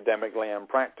 both academically and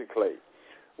practically,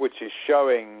 which is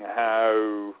showing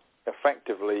how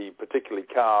effectively, particularly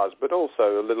cars, but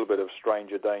also a little bit of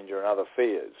stranger danger and other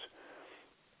fears,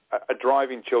 are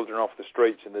driving children off the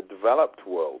streets in the developed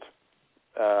world.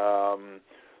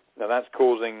 Now that's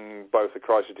causing both a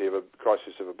crisis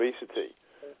of obesity,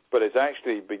 but it's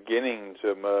actually beginning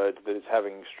to emerge that it's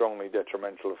having strongly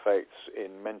detrimental effects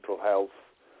in mental health,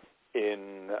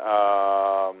 in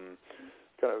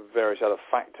kind of various other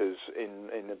factors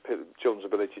in the children's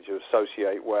ability to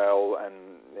associate well and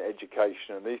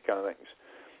education and these kind of things.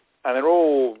 And they're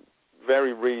all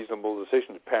very reasonable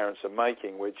decisions parents are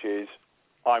making, which is,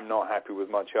 I'm not happy with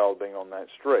my child being on that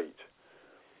street.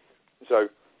 So,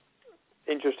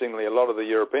 interestingly, a lot of the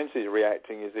European cities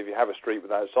reacting is if you have a street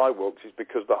without sidewalks, it's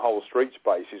because the whole street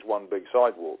space is one big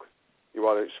sidewalk. You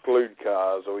either exclude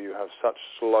cars or you have such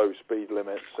slow speed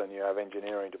limits and you have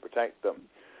engineering to protect them.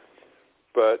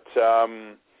 But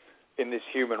in this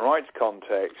human rights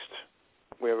context,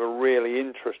 we have a really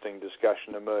interesting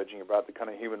discussion emerging about the kind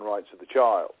of human rights of the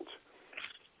child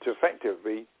to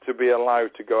effectively to be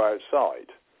allowed to go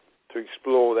outside, to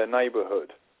explore their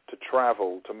neighborhood, to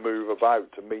travel, to move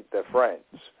about, to meet their friends.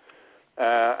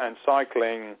 And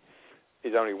cycling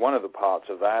is only one of the parts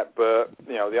of that, but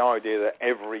the idea that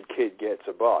every kid gets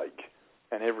a bike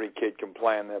and every kid can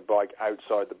play on their bike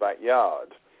outside the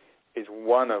backyard is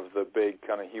one of the big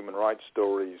kind of human rights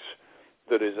stories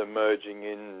that is emerging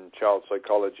in child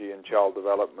psychology and child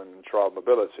development and child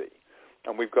mobility.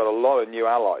 And we've got a lot of new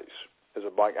allies as a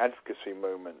bike advocacy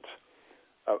movement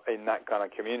in that kind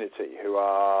of community who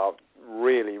are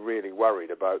really, really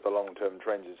worried about the long-term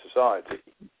trends in society,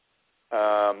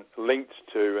 linked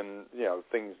to and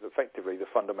things effectively the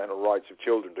fundamental rights of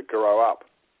children to grow up.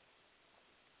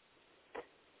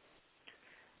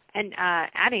 And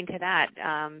adding to that,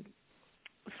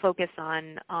 focus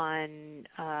on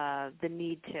the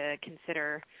need to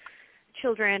consider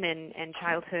children and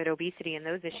childhood obesity and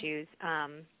those issues.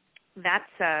 That's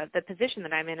the position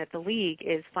that I'm in at the League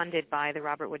is funded by the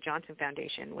Robert Wood Johnson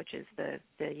Foundation, which is the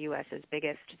U.S.'s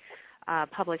biggest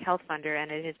public health funder,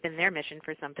 and it has been their mission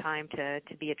for some time to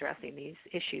be addressing these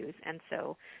issues. And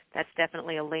so that's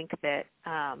definitely a link that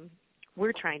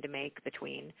we're trying to make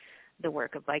between the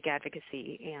work of bike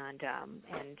advocacy and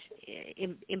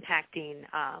impacting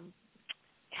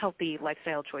healthy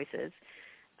lifestyle choices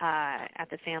at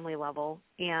the family level.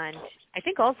 And I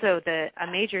think also a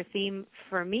major theme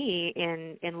for me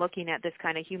in looking at this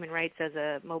kind of human rights as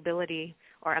a mobility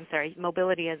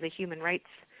as a human rights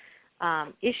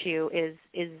issue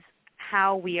is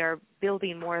how we are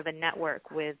building more of a network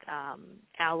with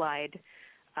allied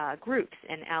groups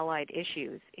and allied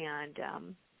issues. And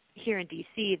here in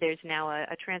D.C., there's now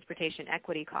a Transportation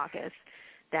Equity Caucus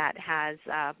that has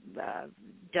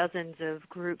dozens of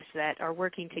groups that are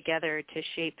working together to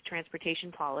shape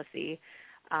transportation policy,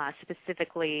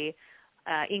 specifically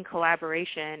in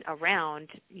collaboration around,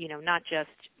 not just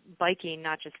biking,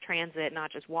 not just transit,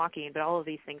 not just walking, but all of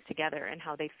these things together and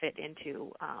how they fit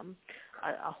into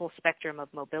a whole spectrum of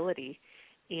mobility.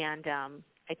 And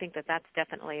I think that's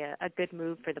definitely a good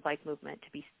move for the bike movement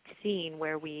to be seeing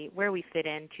where we fit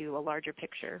into a larger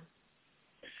picture.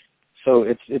 So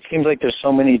it seems like there's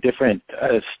so many different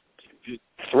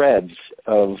threads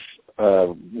of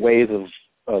ways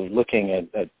of looking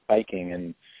at biking,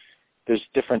 and there's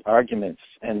different arguments.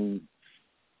 And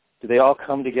do they all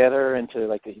come together into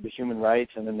like the human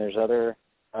rights, and then there's other,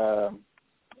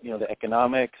 the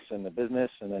economics and the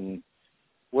business, and then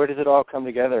where does it all come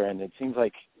together? And it seems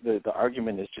like the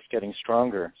argument is just getting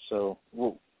stronger. So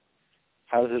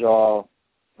how does it all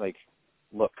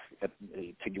look at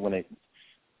when it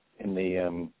in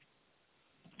the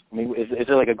is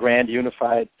there like a grand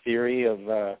unified theory of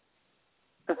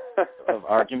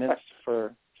arguments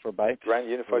for bikes? Grand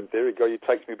unified theory, God, you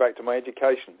takes me back to my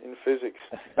education in physics.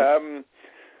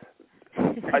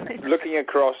 Looking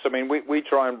across, we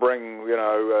try and bring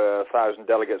 1,000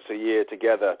 delegates a year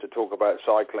together to talk about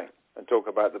cycling and talk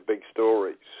about the big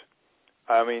stories.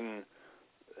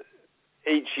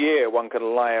 Each year one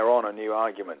can layer on a new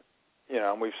argument,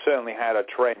 and we've certainly had a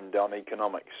trend on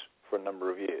economics for a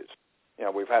number of years.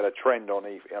 We've had a trend on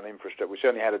infrastructure. We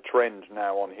certainly had a trend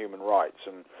now on human rights,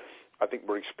 and I think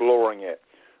we're exploring it.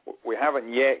 We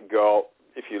haven't yet got,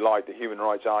 if you like, the human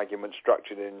rights argument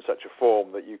structured in such a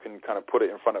form that you can kind of put it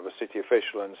in front of a city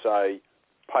official and say,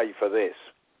 pay for this.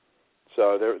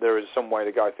 So there is some way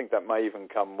to go. I think that may even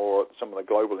come more at some of the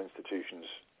global institutions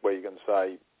where you can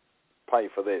say, pay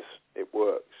for this, it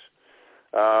works.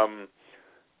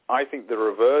 I think the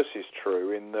reverse is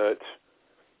true in that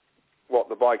what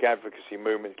the bike advocacy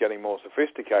movement is getting more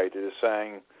sophisticated is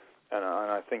saying, and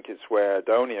I think it's where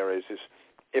Donia is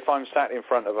if I'm sat in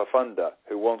front of a funder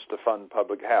who wants to fund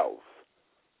public health,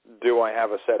 do I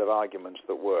have a set of arguments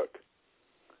that work?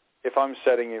 If I'm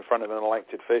sitting in front of an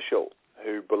elected official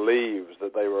who believes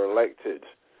that they were elected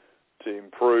to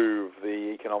improve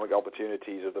the economic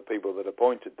opportunities of the people that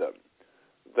appointed them,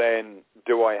 then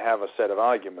do I have a set of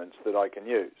arguments that I can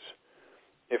use?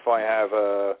 If I have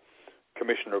a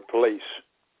commissioner of police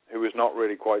who is not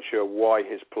really quite sure why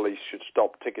his police should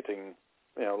stop ticketing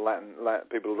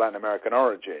people of Latin American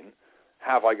origin,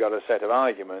 have I got a set of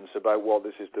arguments about what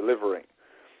this is delivering?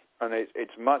 And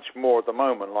it's much more at the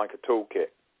moment like a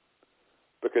toolkit,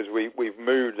 because we've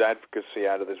moved advocacy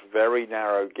out of this very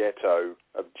narrow ghetto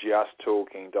of just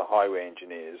talking to highway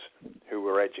engineers who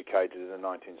were educated in the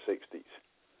 1960s.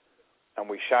 And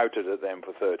we shouted at them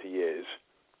for 30 years,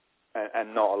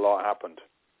 and not a lot happened.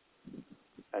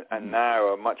 And now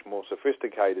a much more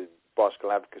sophisticated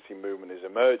bicycle advocacy movement is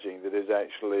emerging that is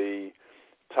actually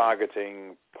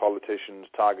targeting politicians,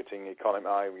 targeting economic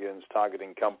arguments,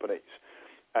 targeting companies.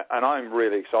 And I'm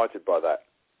really excited by that.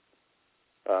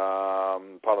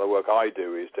 Part of the work I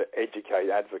do is to educate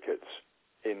advocates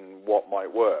in what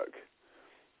might work.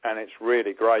 And it's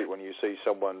really great when you see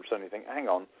someone suddenly think, hang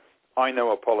on, I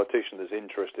know a politician that's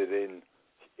interested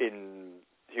in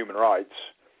human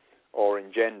rights or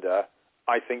in gender.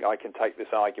 I think I can take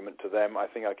this argument to them. I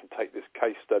think I can take this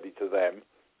case study to them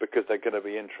because they're going to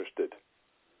be interested.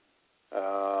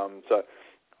 So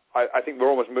I think we're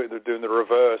almost doing the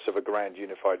reverse of a grand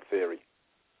unified theory.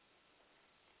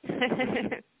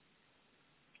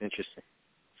 Interesting.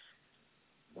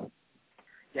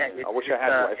 Yeah, I wish I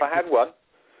had one. If I had one,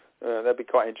 that'd be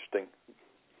quite interesting.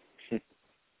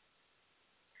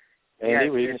 Andy,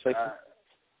 were you going to say something?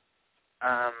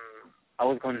 I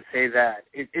was going to say that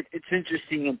it's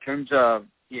interesting in terms of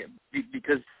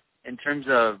because in terms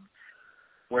of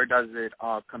where does it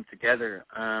all come together?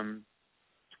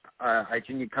 I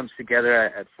think it comes together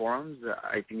at forums.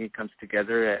 I think it comes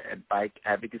together at bike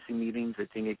advocacy meetings. I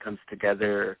think it comes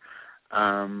together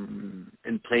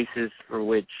in places for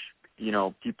which, you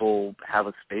know, people have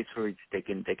a space where they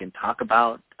can talk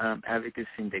about advocacy,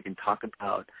 and they can talk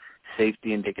about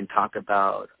safety, and they can talk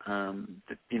about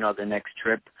the next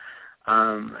trip.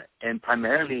 And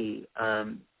primarily,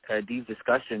 these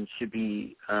discussions should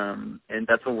be, and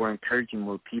that's what we're encouraging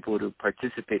more people to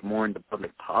participate more in the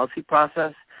public policy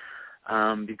process.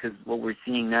 Because what we're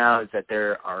seeing now is that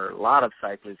there are a lot of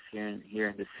cyclists here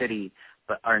in the city,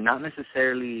 but are not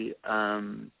necessarily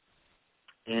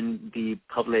in the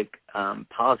public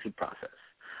policy process.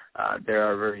 There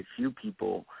are very few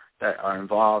people that are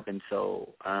involved, and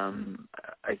so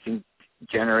I think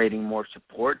generating more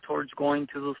support towards going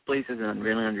to those places and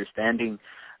really understanding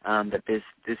that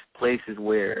this place is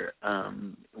where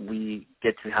we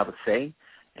get to have a say,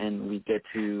 and we get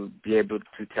to be able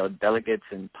to tell delegates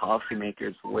and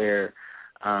policymakers where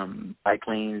bike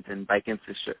lanes and bike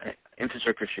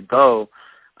infrastructure should go.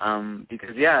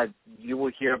 Because, yeah, you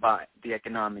will hear about the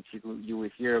economics. You will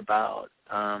hear about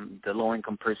the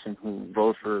low-income person who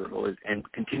rode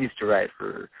and continues to ride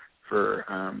for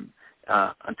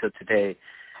until today.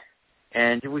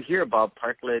 And you will hear about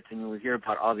parklets, and you will hear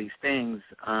about all these things,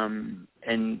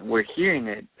 and we're hearing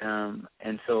it.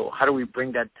 And so how do we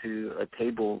bring that to a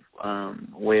table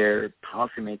where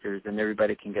policymakers and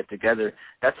everybody can get together?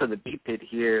 That's what the BPIT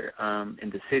here in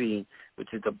the city,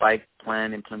 which is the Bike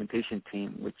Plan Implementation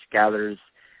Team, which gathers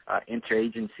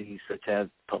interagencies such as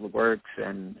Public Works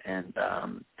and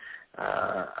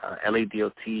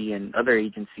LADOT and other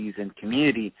agencies and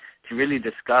community to really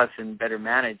discuss and better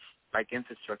manage bike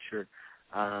infrastructure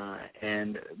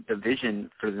and the vision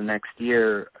for the next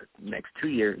 2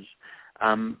 years.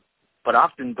 But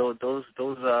often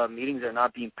those meetings are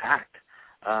not being packed.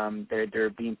 They're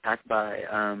being packed by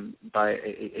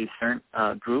a certain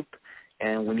group,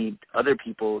 and we need other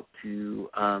people to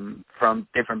from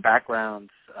different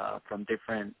backgrounds, from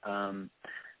different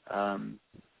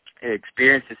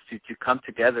experiences to come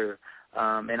together.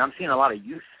 And I'm seeing a lot of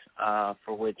youth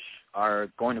for which are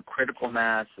going to critical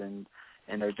mass and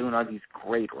they're doing all these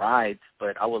great rides,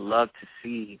 but I would love to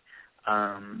see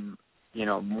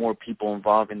more people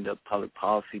involved in the public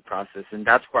policy process, and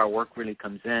that's where our work really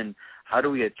comes in. How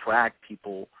do we attract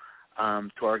people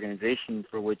to organizations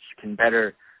for which can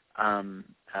better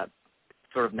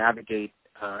sort of navigate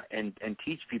and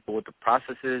teach people what the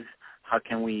process is? How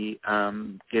can we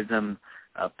give them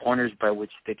pointers by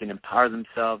which they can empower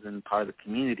themselves and empower the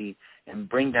community, and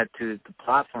bring that to the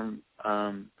platform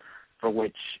for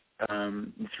which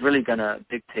it's really going to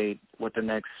dictate what the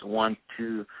next 1,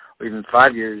 2, or even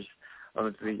 5 years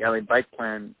of the LA Bike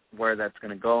Plan, where that's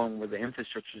going to go and where the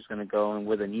infrastructure is going to go and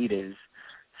where the need is.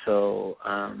 So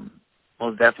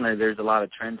most definitely there's a lot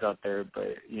of trends out there,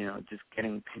 but, just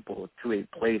getting people to a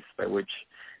place by which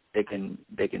they can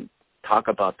talk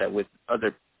about that with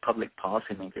other public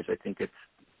policymakers, I think it's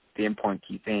the important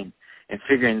key thing. And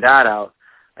figuring that out,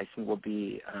 I think, will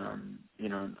be,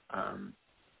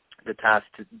 the task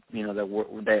to,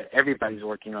 that everybody's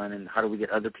working on, and how do we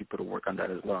get other people to work on that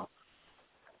as well.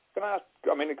 Can I ask,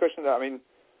 the question that,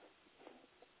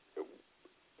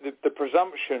 the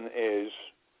presumption is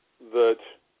that,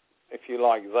 if you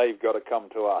like, they've got to come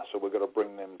to us, or we've got to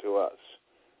bring them to us.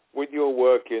 With your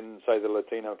work in, say, the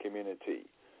Latino community,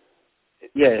 is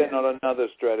there not another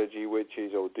strategy which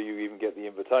is, or do you even get the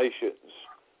invitations,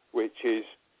 which is,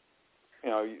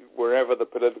 wherever the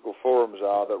political forums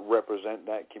are that represent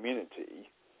that community,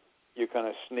 you're kind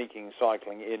of sneaking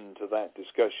cycling into that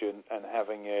discussion and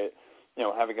having it,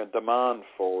 having a demand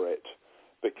for it,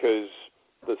 because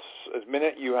as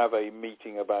minute you have a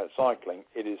meeting about cycling,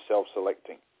 it is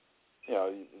self-selecting.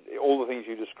 All the things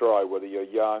you describe, whether you're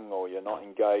young or you're not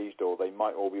engaged, or they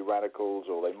might all be radicals,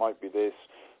 or they might be this,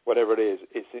 whatever it is,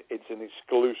 it's an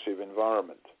exclusive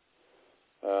environment,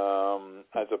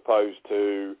 as opposed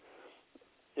to,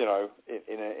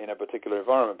 in a particular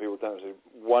environment, people tend to say,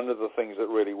 one of the things that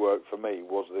really worked for me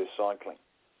was this cycling.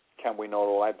 Can we not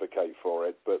all advocate for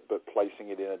it, but placing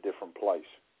it in a different place?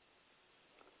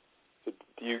 So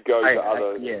do you go to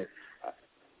other...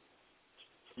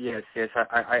 Yes.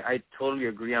 I totally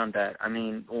agree on that.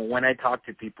 When I talk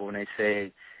to people and I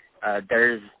say,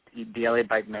 there's the LA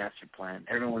Bike Master Plan,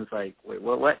 everyone's like, wait,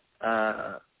 what?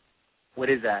 What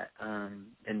is that?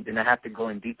 And I have to go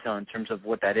in detail in terms of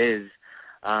what that is.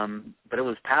 But it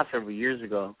was passed several years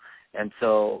ago. And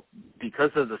so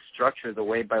because of the structure, the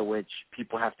way by which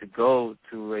people have to go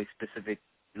to a specific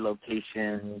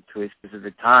location, to a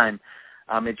specific time,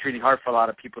 it's really hard for a lot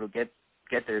of people to get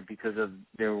get there because of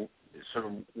their sort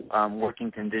of working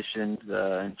conditions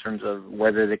in terms of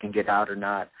whether they can get out or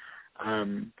not.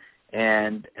 And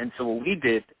so what we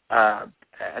did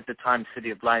at the time, City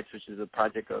of Lights, which is a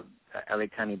project of LA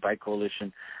County Bike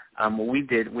Coalition, what we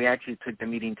did, we actually took the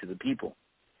meeting to the people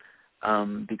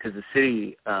because the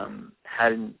city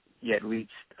hadn't yet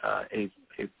reached a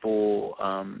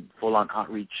full-on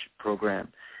outreach program.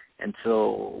 And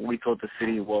so we told the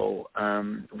city, well,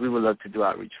 we would love to do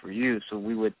outreach for you. So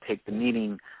we would take the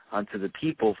meeting onto the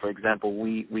people. For example,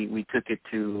 we took it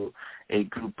to a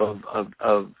group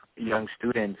of young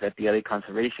students at the LA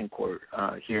Conservation Corps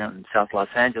here in South Los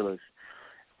Angeles.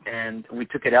 And we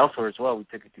took it elsewhere as well. We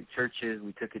took it to churches.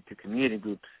 We took it to community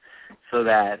groups so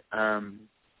that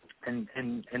and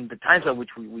the times at which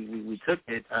we took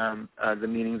it, the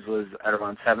meetings was at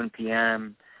around 7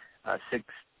 p.m.,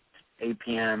 8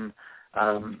 p.m.,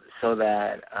 so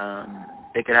that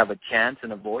they could have a chance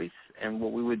and a voice. And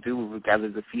what we would do, we would gather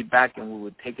the feedback and we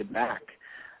would take it back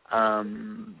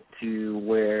to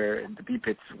where the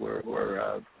BPITs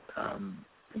were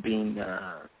being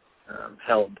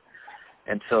held.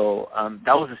 And so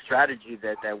that was a strategy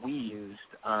that we used.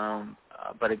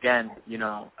 But again,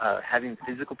 having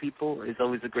physical people is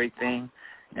always a great thing.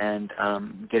 And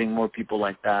getting more people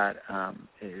like that,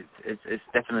 it's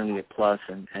definitely a plus.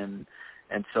 And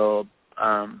so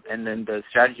and then the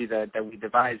strategy that we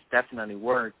devised definitely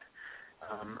worked.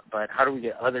 But how do we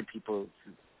get other people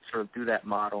to sort of do that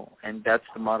model? And that's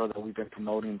the model that we've been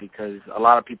promoting because a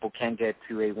lot of people can't get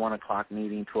to a 1 o'clock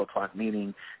meeting, 2 o'clock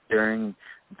meeting during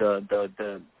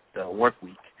the work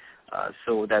week.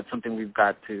 So that's something we've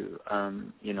got to,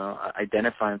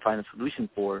 identify and find a solution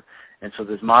for. And so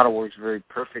this model works very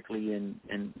perfectly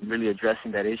in really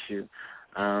addressing that issue.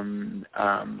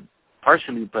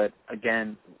 Partially, but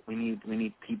again, we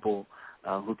need people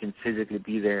who can physically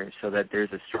be there so that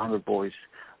there's a stronger voice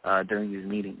during these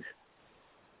meetings.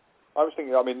 I was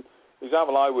thinking, the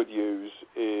example I would use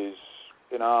is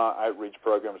in our outreach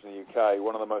programs in the UK,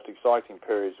 one of the most exciting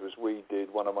periods was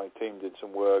one of my team did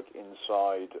some work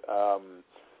inside a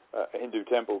Hindu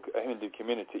temple, a Hindu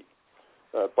community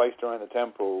based around the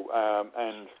temple.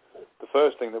 And the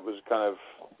first thing that was kind of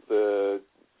the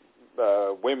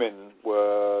women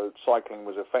cycling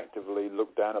was effectively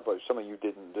looked down upon, something you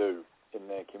didn't do in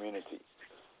their community.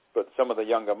 But some of the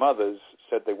younger mothers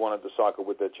said they wanted to cycle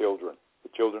with their children. The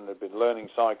children had been learning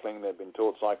cycling, they'd been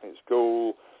taught cycling at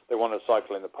school, they wanted to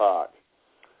cycle in the park.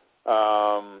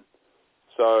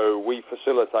 So we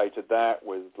facilitated that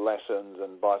with lessons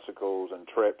and bicycles and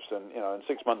trips, and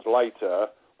 6 months later,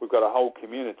 we've got a whole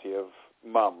community of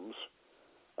mums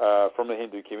from the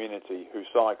Hindu community who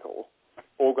cycle,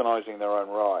 organising their own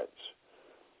rides.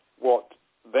 What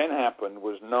then happened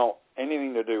was not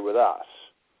anything to do with us,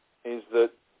 is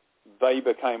that they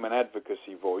became an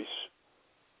advocacy voice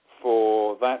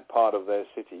for that part of their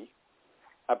city,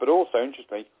 but also,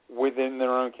 interestingly, within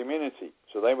their own community.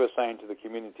 So they were saying to the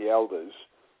community elders,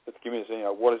 the community,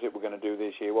 what is it we're going to do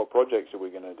this year? What projects are we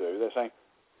going to do? They're saying,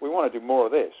 we want to do more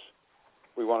of this.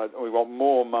 We want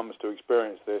more mums to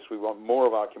experience this. We want more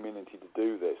of our community to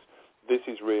do this. This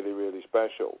is really, really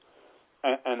special.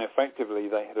 And effectively,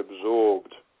 they had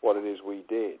absorbed what it is we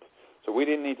did. So we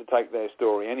didn't need to take their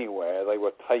story anywhere. They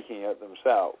were taking it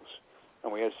themselves.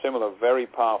 And we had similar very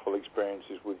powerful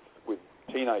experiences with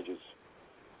teenagers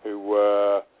who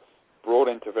were brought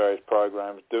into various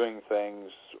programs, doing things,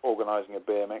 organising a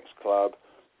BMX club.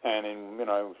 And in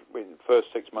the first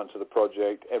 6 months of the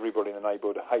project, everybody in the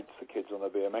neighbourhood hates the kids on their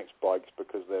BMX bikes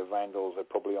because they're vandals, they're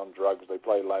probably on drugs, they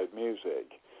play loud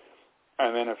music.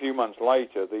 And then a few months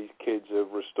later, these kids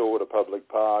have restored a public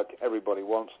park, everybody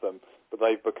wants them, but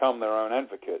they've become their own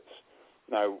advocates.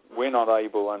 Now, we're not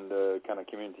able under kind of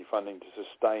community funding to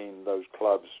sustain those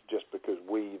clubs just because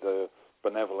we, the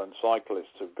benevolent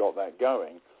cyclists, have got that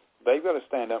going. They've got to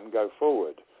stand up and go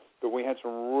forward. But we had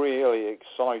some really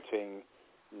exciting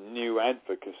new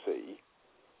advocacy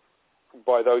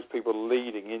by those people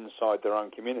leading inside their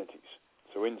own communities.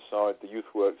 So inside the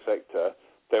youth work sector,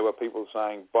 there were people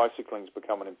saying bicycling's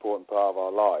become an important part of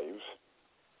our lives.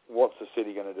 What's the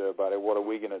city going to do about it? What are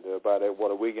we going to do about it?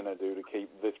 What are we going to do to keep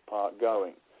this part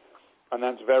going? And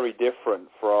that's very different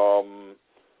from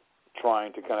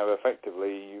trying to kind of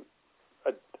effectively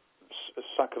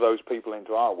suck those people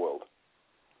into our world.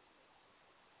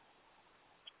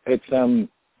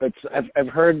 I've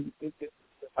heard,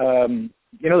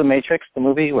 The Matrix, the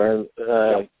movie where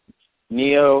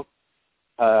Neo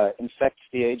infects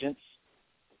the agents?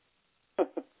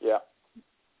 Yeah.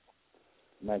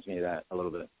 Reminds me of that a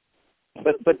little bit.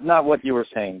 But not what you were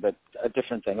saying, but a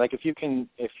different thing. Like if you can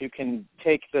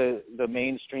take the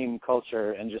mainstream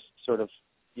culture and just sort of,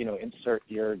 insert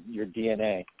your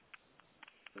DNA,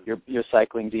 your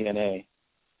cycling DNA.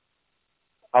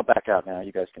 I'll back out now.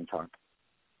 You guys can talk.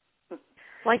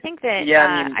 Well, I think that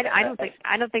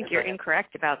I don't think you're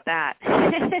incorrect about that.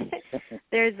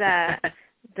 There's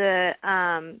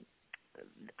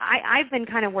I've been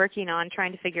kind of working on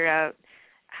trying to figure out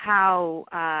how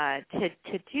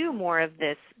to do more of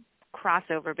this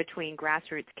crossover between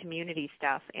grassroots community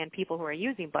stuff and people who are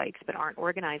using bikes but aren't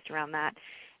organized around that,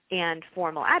 and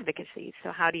formal advocacy.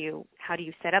 So how do you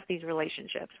set up these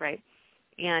relationships, right?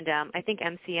 And I think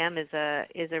MCM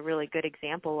is a really good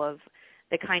example of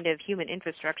the kind of human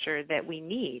infrastructure that we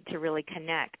need to really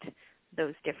connect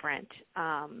those different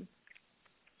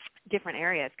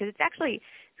areas, because it's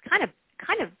kind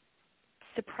of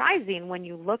surprising when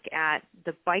you look at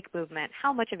the bike movement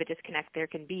how much of a disconnect there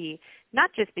can be,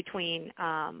 not just between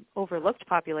overlooked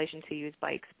populations who use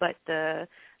bikes, but the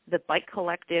bike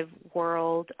collective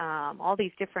world, all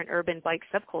these different urban bike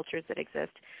subcultures that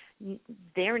exist.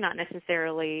 They're not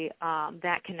necessarily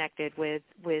that connected with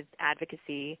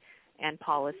advocacy and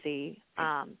policy.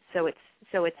 I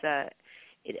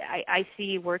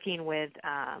see working with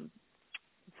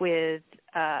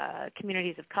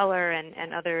communities of color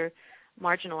and other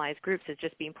marginalized groups as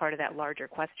just being part of that larger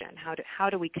question. How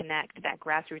do we connect that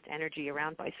grassroots energy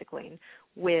around bicycling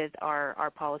with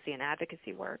our policy and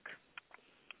advocacy work?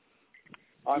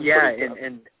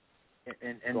 An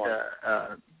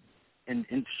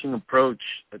interesting approach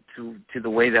to the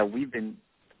way that we've been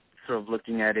sort of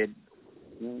looking at it.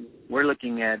 We're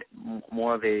looking at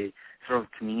more of a sort of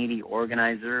community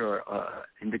organizer or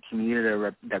in the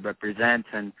community that represents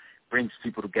and brings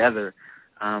people together,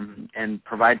 and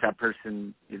provides that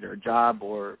person either a job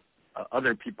or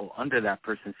other people under that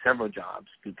person several jobs,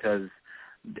 because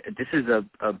this is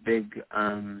a big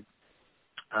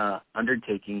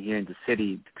undertaking here in the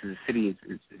city, because the city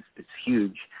is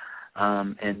huge.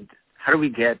 And how do we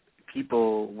get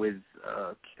people with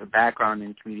a background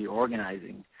in community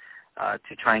organizing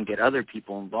to try and get other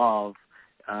people involved?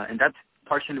 And that's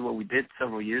partially what we did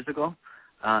several years ago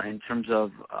in terms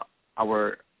of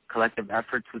our collective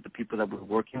efforts with the people that we're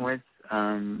working with,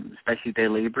 especially day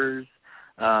laborers.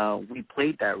 We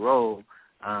played that role,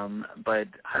 but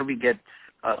how do we get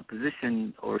a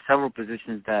position or several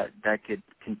positions that could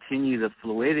continue the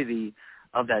fluidity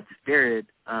of that spirit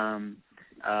of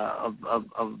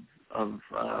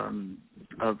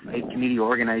a community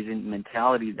organizing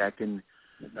mentality that can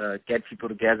get people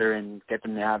together and get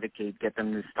them to advocate, get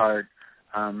them to start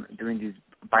doing these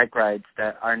bike rides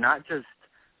that are not just,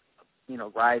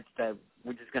 rides that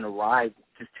we're just going to ride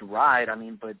just to ride.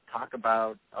 But talk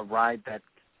about a ride that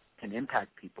can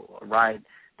impact people, a ride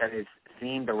that is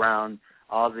themed around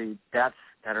all the deaths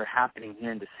that are happening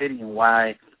here in the city and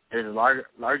why there's a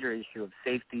larger issue of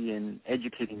safety and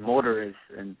educating motorists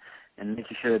and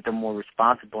making sure that they're more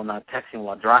responsible, not texting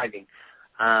while driving.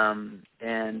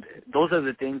 And those are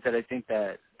the things that I think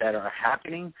that are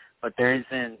happening, but there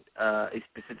isn't a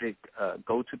specific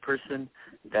go-to person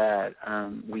that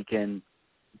we can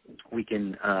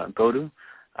go to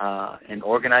and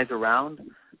organize around,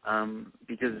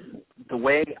 because the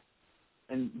way,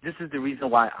 and this is the reason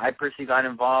why I personally got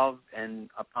involved, and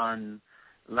upon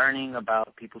learning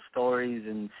about people's stories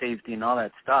and safety and all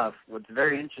that stuff, what's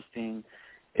very interesting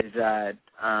is that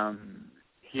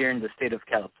here in the state of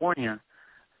California,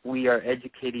 we are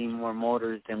educating more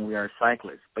motorists than we are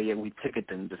cyclists, but yet we ticket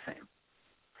them the same.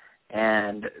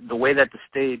 And the way that the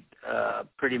state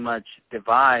pretty much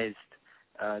devised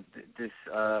this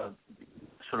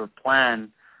sort of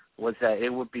plan was that it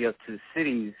would be up to the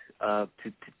cities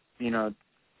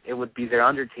it would be their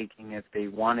undertaking if they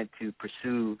wanted to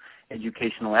pursue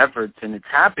educational efforts, and it's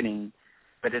happening,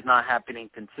 but it's not happening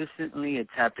consistently. It's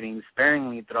happening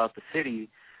sparingly throughout the city,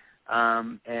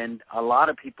 and a lot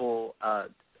of people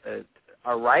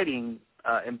are writing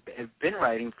and have been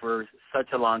writing for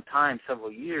such a long time,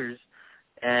 several years,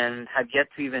 and have yet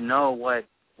to even know what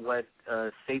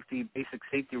basic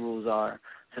safety rules are,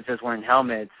 such as wearing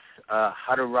helmets,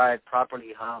 how to ride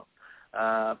properly, how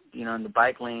in the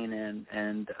bike lane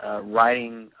and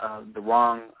riding the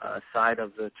wrong side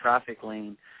of the traffic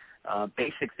lane,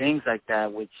 basic things like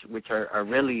that, which are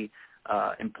really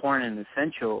important and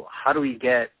essential. How do we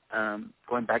get,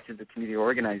 going back to the community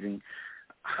organizing,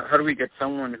 how do we get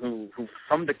someone who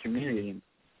from the community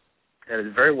that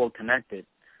is very well connected,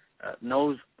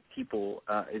 knows people,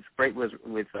 is great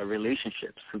with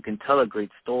relationships, who can tell a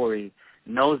great story,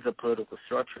 knows the political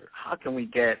structure? How can we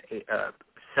get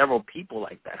several people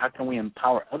like that? How can we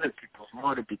empower other people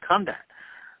more to become that?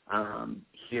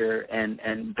 here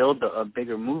and build a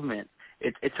bigger movement.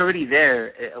 It's already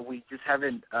there. We just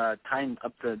haven't tied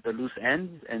up the loose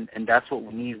ends, and that's what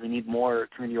we need. We need more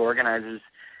community organizers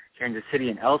here in the city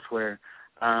and elsewhere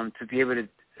to be able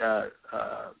to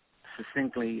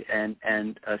succinctly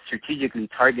and strategically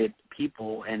target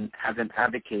people and have them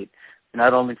advocate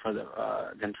not only for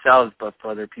themselves but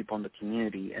for other people in the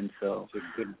community. And so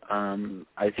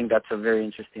I think that's a very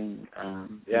interesting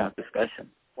discussion.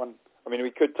 We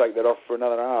could take that off for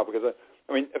another hour because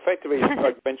effectively, as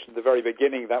I mentioned at the very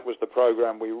beginning, that was the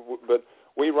program. But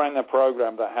we ran a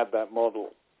program that had that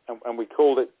model, and we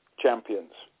called it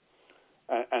Champions.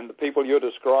 And the people you're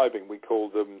describing, we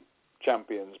called them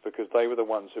champions because they were the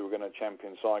ones who were going to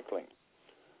champion cycling.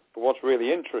 But what's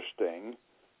really interesting,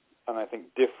 and I think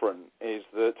different, is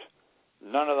that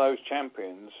none of those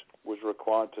champions was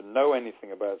required to know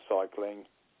anything about cycling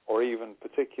or even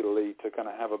particularly to kind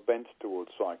of have a bent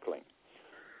towards cycling,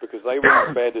 because they were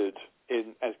embedded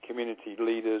in as community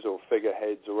leaders or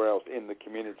figureheads or else in the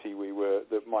community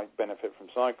that might benefit from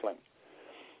cycling.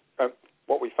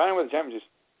 What we found with the champions is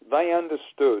they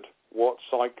understood what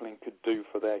cycling could do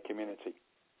for their community.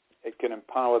 It can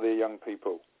empower their young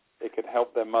people. It could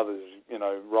help their mothers,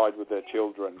 ride with their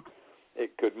children.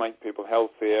 It could make people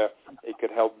healthier. It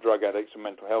could help drug addicts and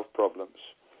mental health problems.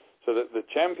 So that the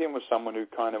champion was someone who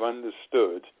kind of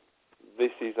understood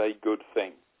this is a good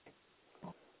thing.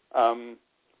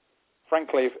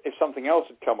 Frankly, if something else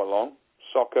had come along,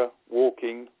 soccer,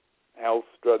 walking, health,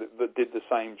 drug, that did the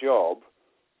same job,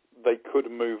 they could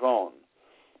move on.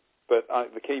 But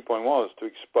the key point was to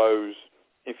expose,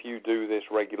 if you do this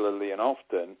regularly and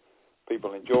often,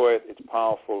 people enjoy it, it's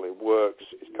powerful, it works,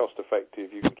 it's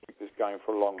cost-effective, you can keep this going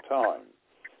for a long time.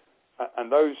 And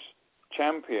those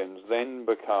champions then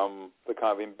become the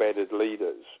kind of embedded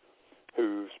leaders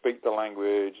who speak the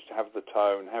language, have the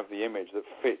tone, have the image that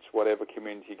fits whatever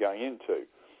community you're going into.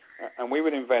 And we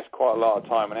would invest quite a lot of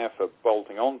time and effort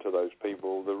bolting onto those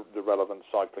people the relevant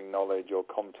cycling knowledge or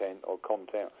content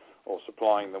or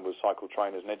supplying them with cycle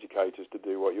trainers and educators to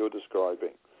do what you're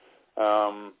describing.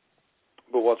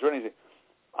 But what's really interesting,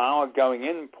 our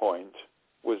going-in point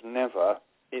was never,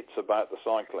 it's about the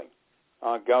cycling.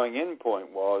 Our going-in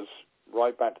point was,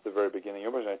 right back to the very beginning,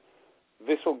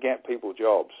 this will get people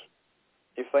jobs.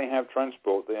 If they have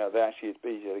transport, it's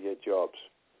easier to get jobs.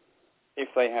 If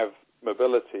they have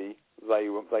mobility,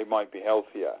 they might be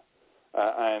healthier.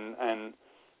 And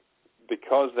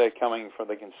because they're coming from,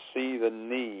 they can see the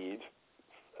need,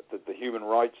 the human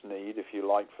rights need, if you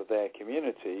like, for their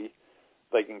community,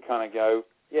 they can kind of go,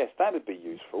 yes, that would be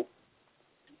useful.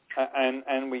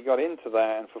 And we got into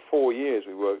that, and for 4 years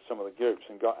we worked some of the groups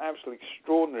and got absolutely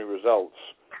extraordinary results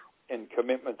in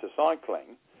commitment to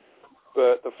cycling.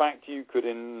 But the fact you could,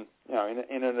 in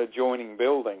an adjoining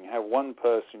building, have one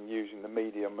person using the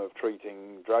medium of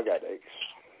treating drug addicts,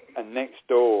 and next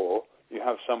door you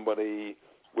have somebody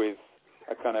with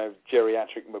a kind of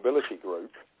geriatric mobility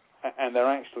group, and they're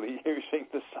actually using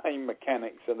the same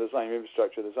mechanics and the same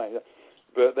infrastructure,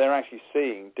 but they're actually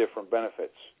seeing different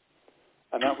benefits.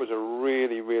 And that was a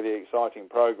really, really exciting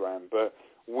program. But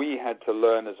we had to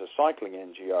learn as a cycling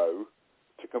NGO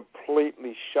to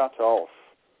completely shut off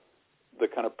the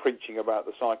kind of preaching about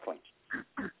the cycling,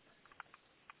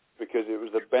 because it was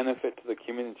the benefit to the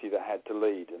community that had to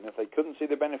lead. And if they couldn't see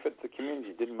the benefit to the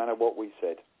community, it didn't matter what we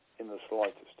said in the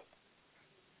slightest.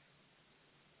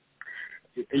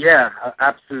 Yeah,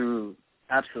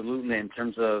 absolutely. In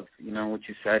terms of what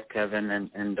you said, Kevin,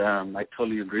 and I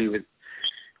totally agree with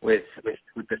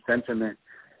the sentiment,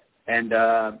 and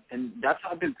that's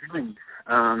how I've been feeling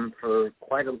for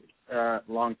quite a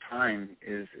long time.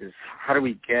 Is how do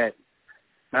we get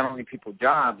not only people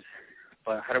jobs,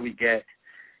 but how do we get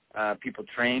people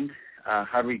trained?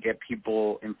 How do we get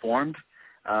people informed?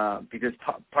 Because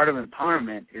part of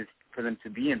empowerment is for them to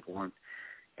be informed.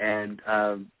 And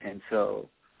so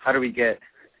how do we get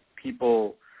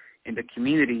people in the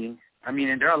community? And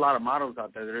there are a lot of models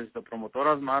out there. There's the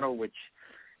Promotoras model, which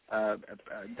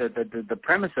the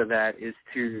premise of that is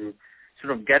to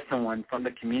sort of get someone from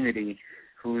the community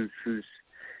who's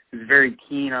very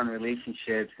keen on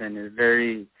relationships and is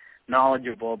very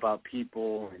knowledgeable about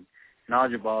people and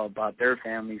knowledgeable about their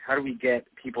families. How do we get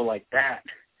people like that,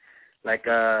 like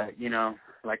a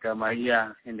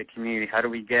Maria in the community? How do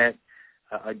we get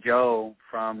a Joe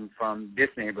from this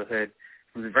neighborhood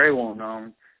who's very well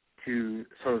known to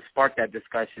sort of spark that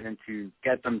discussion and to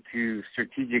get them to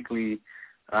strategically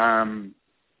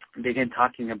begin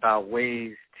talking about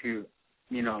ways to,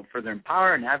 further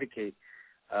empower and advocate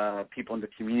people in the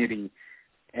community.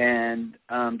 And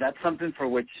that's something for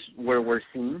which we're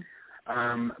seeing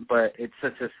but it's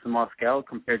such a small scale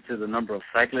compared to the number of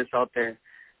cyclists out there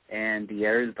and the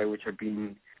areas by which are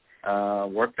being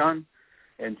worked on.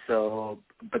 And so,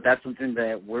 but that's something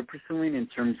that we're pursuing in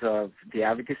terms of the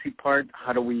advocacy part.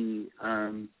 How do we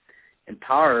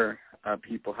empower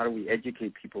people? How do we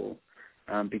educate people?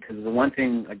 Because the one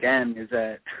thing, again, is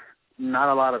that not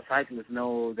a lot of cyclists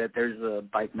know that there's a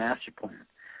bike master plan,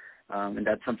 and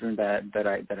that's something that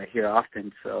I hear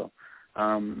often. So,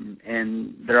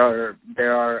 and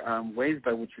there are ways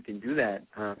by which we can do that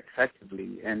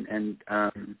effectively, and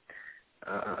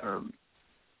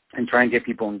try and get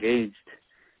people engaged.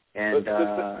 And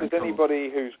does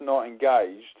anybody who's not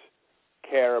engaged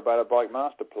care about a bike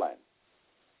master plan?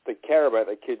 They care about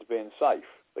their kids being safe.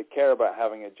 They care about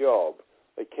having a job.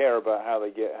 They care about how they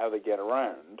get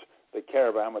around. They care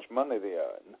about how much money they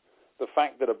earn. The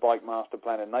fact that a bike master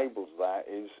plan enables that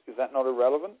is that not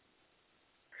irrelevant?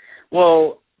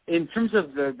 Well, in terms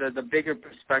of the bigger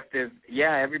perspective,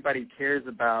 yeah, everybody cares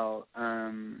about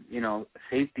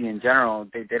safety in general.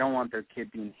 They don't want their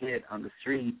kid being hit on the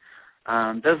street.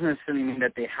 Doesn't necessarily mean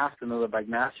that they have to know the bike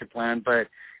master plan, but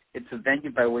it's a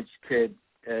venue by which could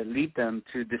lead them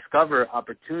to discover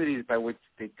opportunities by which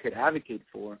they could advocate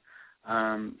for.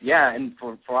 And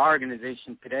for our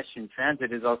organization, pedestrian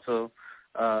transit is also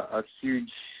a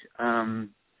huge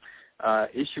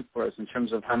issue for us in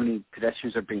terms of how many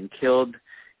pedestrians are being killed.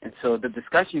 And so the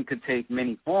discussion could take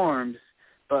many forms,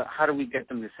 but how do we get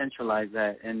them to centralize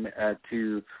that and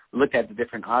to look at the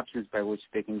different options by which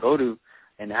they can go to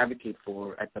and advocate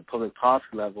for at the public policy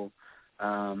level?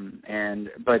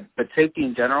 But safety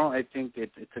in general, I think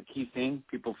it's a key thing.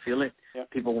 People feel it. Yeah.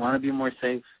 People want to be more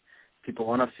safe. People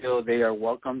want to feel they are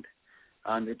welcomed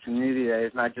on the community that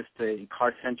is not just a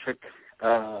car-centric,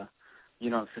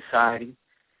 society.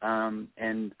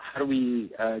 And how do we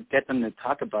get them to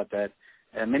talk about that?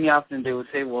 Many often they will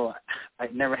say, well,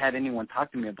 I've never had anyone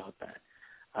talk to me about that.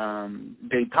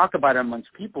 They talk about it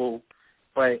amongst people,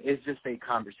 but it's just a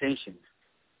conversation.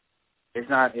 It's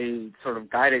not a sort of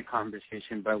guided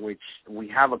conversation by which we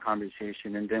have a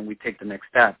conversation and then we take the next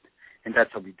step, and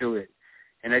that's how we do it.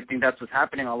 And I think that's what's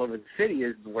happening all over the city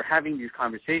is we're having these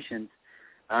conversations,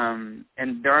 and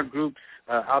there are groups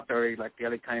out there like the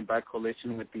LA County Bike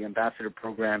Coalition with the Ambassador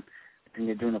Program. I think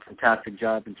they're doing a fantastic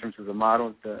job in terms of the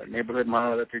model, the neighborhood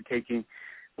model that they're taking.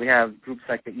 We have groups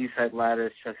like the Eastside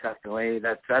Lattice, Just Ask LA.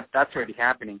 That's already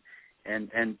happening,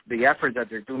 and the efforts that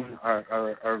they're doing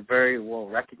are very well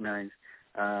recognized.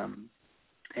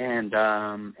 And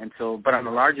so, but on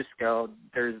a larger scale,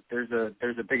 there's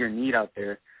a bigger need out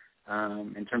there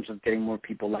in terms of getting more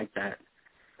people like that.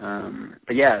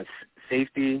 But yes,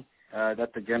 safety,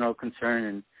 that's a general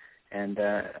concern, and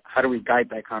how do we guide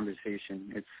that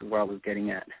conversation? It's where I was getting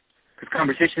at. Because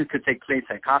conversations could take place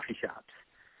at coffee shops,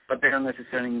 but they don't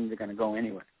necessarily mean they're going to go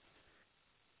anywhere.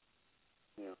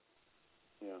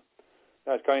 Yeah.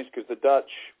 That's kind of because the Dutch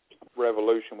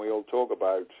Revolution we all talk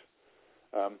about,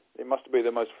 it must be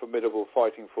the most formidable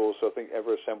fighting force I think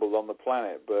ever assembled on the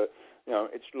planet. But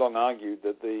it's long argued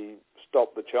that the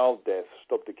Stop the Child Death,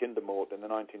 Stop the Kindermoord in the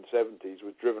 1970s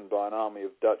was driven by an army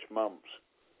of Dutch mums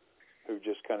who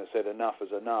just kind of said enough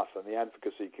is enough, and the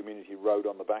advocacy community rode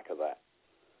on the back of that.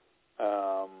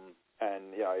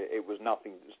 It was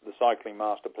nothing. The cycling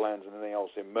master plans and anything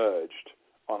else emerged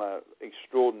on an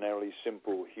extraordinarily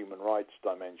simple human rights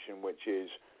dimension, which is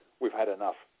we've had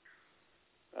enough.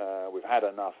 We've had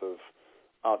enough of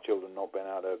our children not being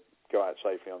able to go out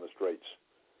safely on the streets.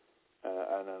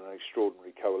 And an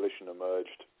extraordinary coalition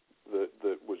emerged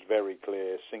that was very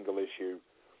clear, single issue.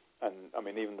 And,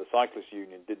 even the Cyclist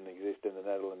Union didn't exist in the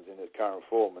Netherlands in its current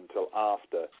form until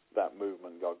after that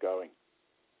movement got going.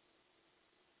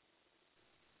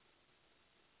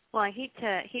 Well, I hate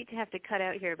to have to cut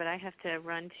out here, but I have to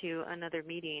run to another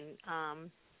meeting. I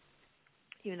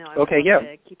want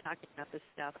to keep talking about this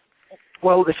stuff.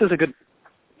 Well, this is a good,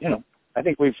 I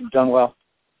think we've done well.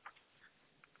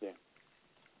 Yeah.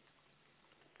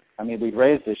 We've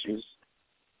raised issues.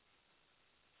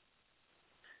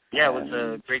 Yeah, it was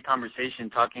a great conversation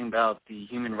talking about the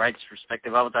human rights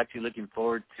perspective. I was actually looking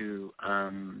forward to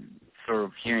sort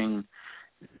of hearing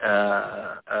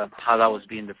how that was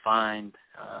being defined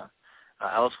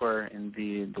elsewhere in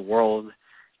the world.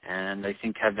 And I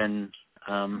think Kevin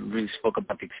really spoke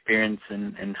about the experience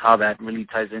and how that really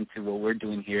ties into what we're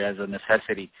doing here as a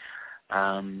necessity.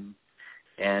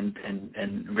 And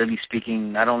really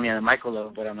speaking not only on a micro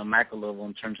level but on a macro level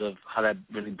in terms of how that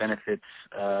really benefits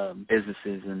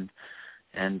businesses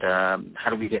and how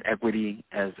do we get equity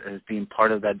as being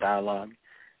part of that dialogue,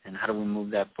 and how do we move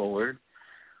that forward.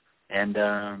 And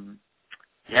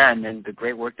and then the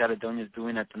great work that Adonia is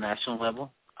doing at the national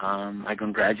level. I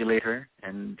congratulate her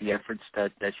and the efforts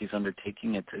that she's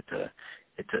undertaking.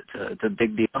 It's a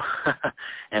big deal,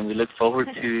 and we look forward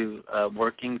to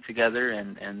working together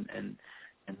and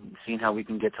seeing how we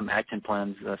can get some action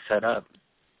plans set up.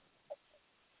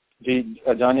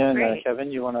 Danya and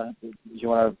Kevin, you wanna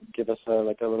give us a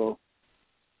little?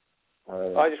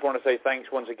 I just want to say thanks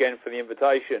once again for the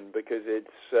invitation, because it's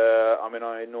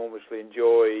I enormously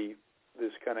enjoy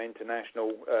this kind of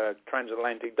international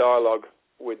transatlantic dialogue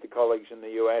with the colleagues in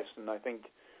the US, and I think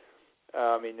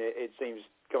it seems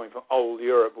coming from old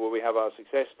Europe where we have our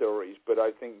success stories, but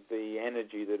I think the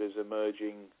energy that is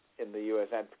emerging in the US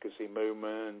advocacy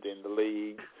movement, in the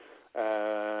League,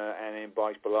 and in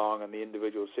Bikes Belong and the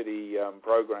individual city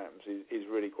programs is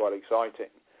really quite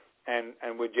exciting. And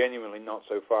we're genuinely not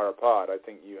so far apart. I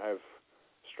think you have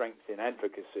strengths in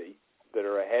advocacy that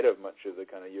are ahead of much of the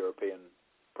kind of European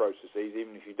processes,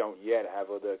 even if you don't yet have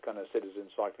other kind of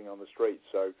citizens cycling on the streets.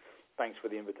 So thanks for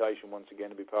the invitation once again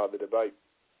to be part of the debate.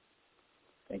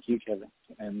 Thank you, Kevin.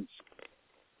 And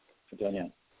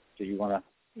Danya, do you want to?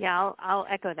 Yeah, I'll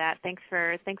echo that. Thanks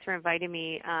for inviting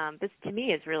me. This to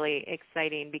me is really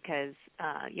exciting because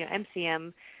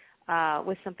MCM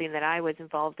was something that I was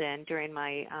involved in during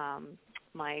my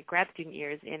my grad student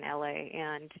years in LA,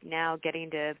 and now getting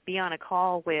to be on a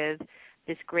call with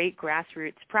this great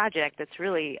grassroots project that's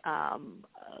really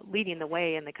leading the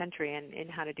way in the country in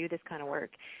how to do this kind of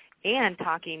work, and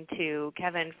talking to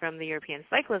Kevin from the European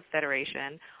Cyclist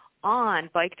Federation on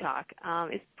Bike Talk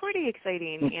is pretty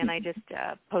exciting, and I just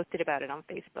posted about it on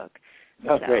Facebook.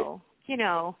 Oh, so, great.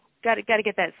 Got to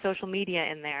get that social media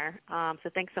in there. So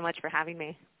thanks so much for having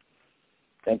me.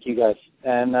 Thank you, guys.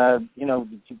 And,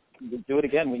 do it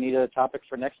again. We need a topic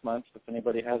for next month if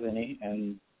anybody has any,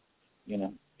 and,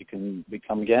 you can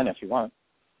come again if you want.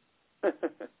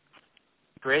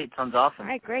 Great. Sounds awesome. All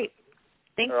right, great.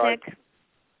 Thanks, All right. Nick.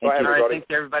 Bye, everybody. All right, thanks,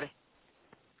 everybody.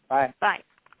 Bye. Bye.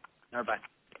 All right, bye.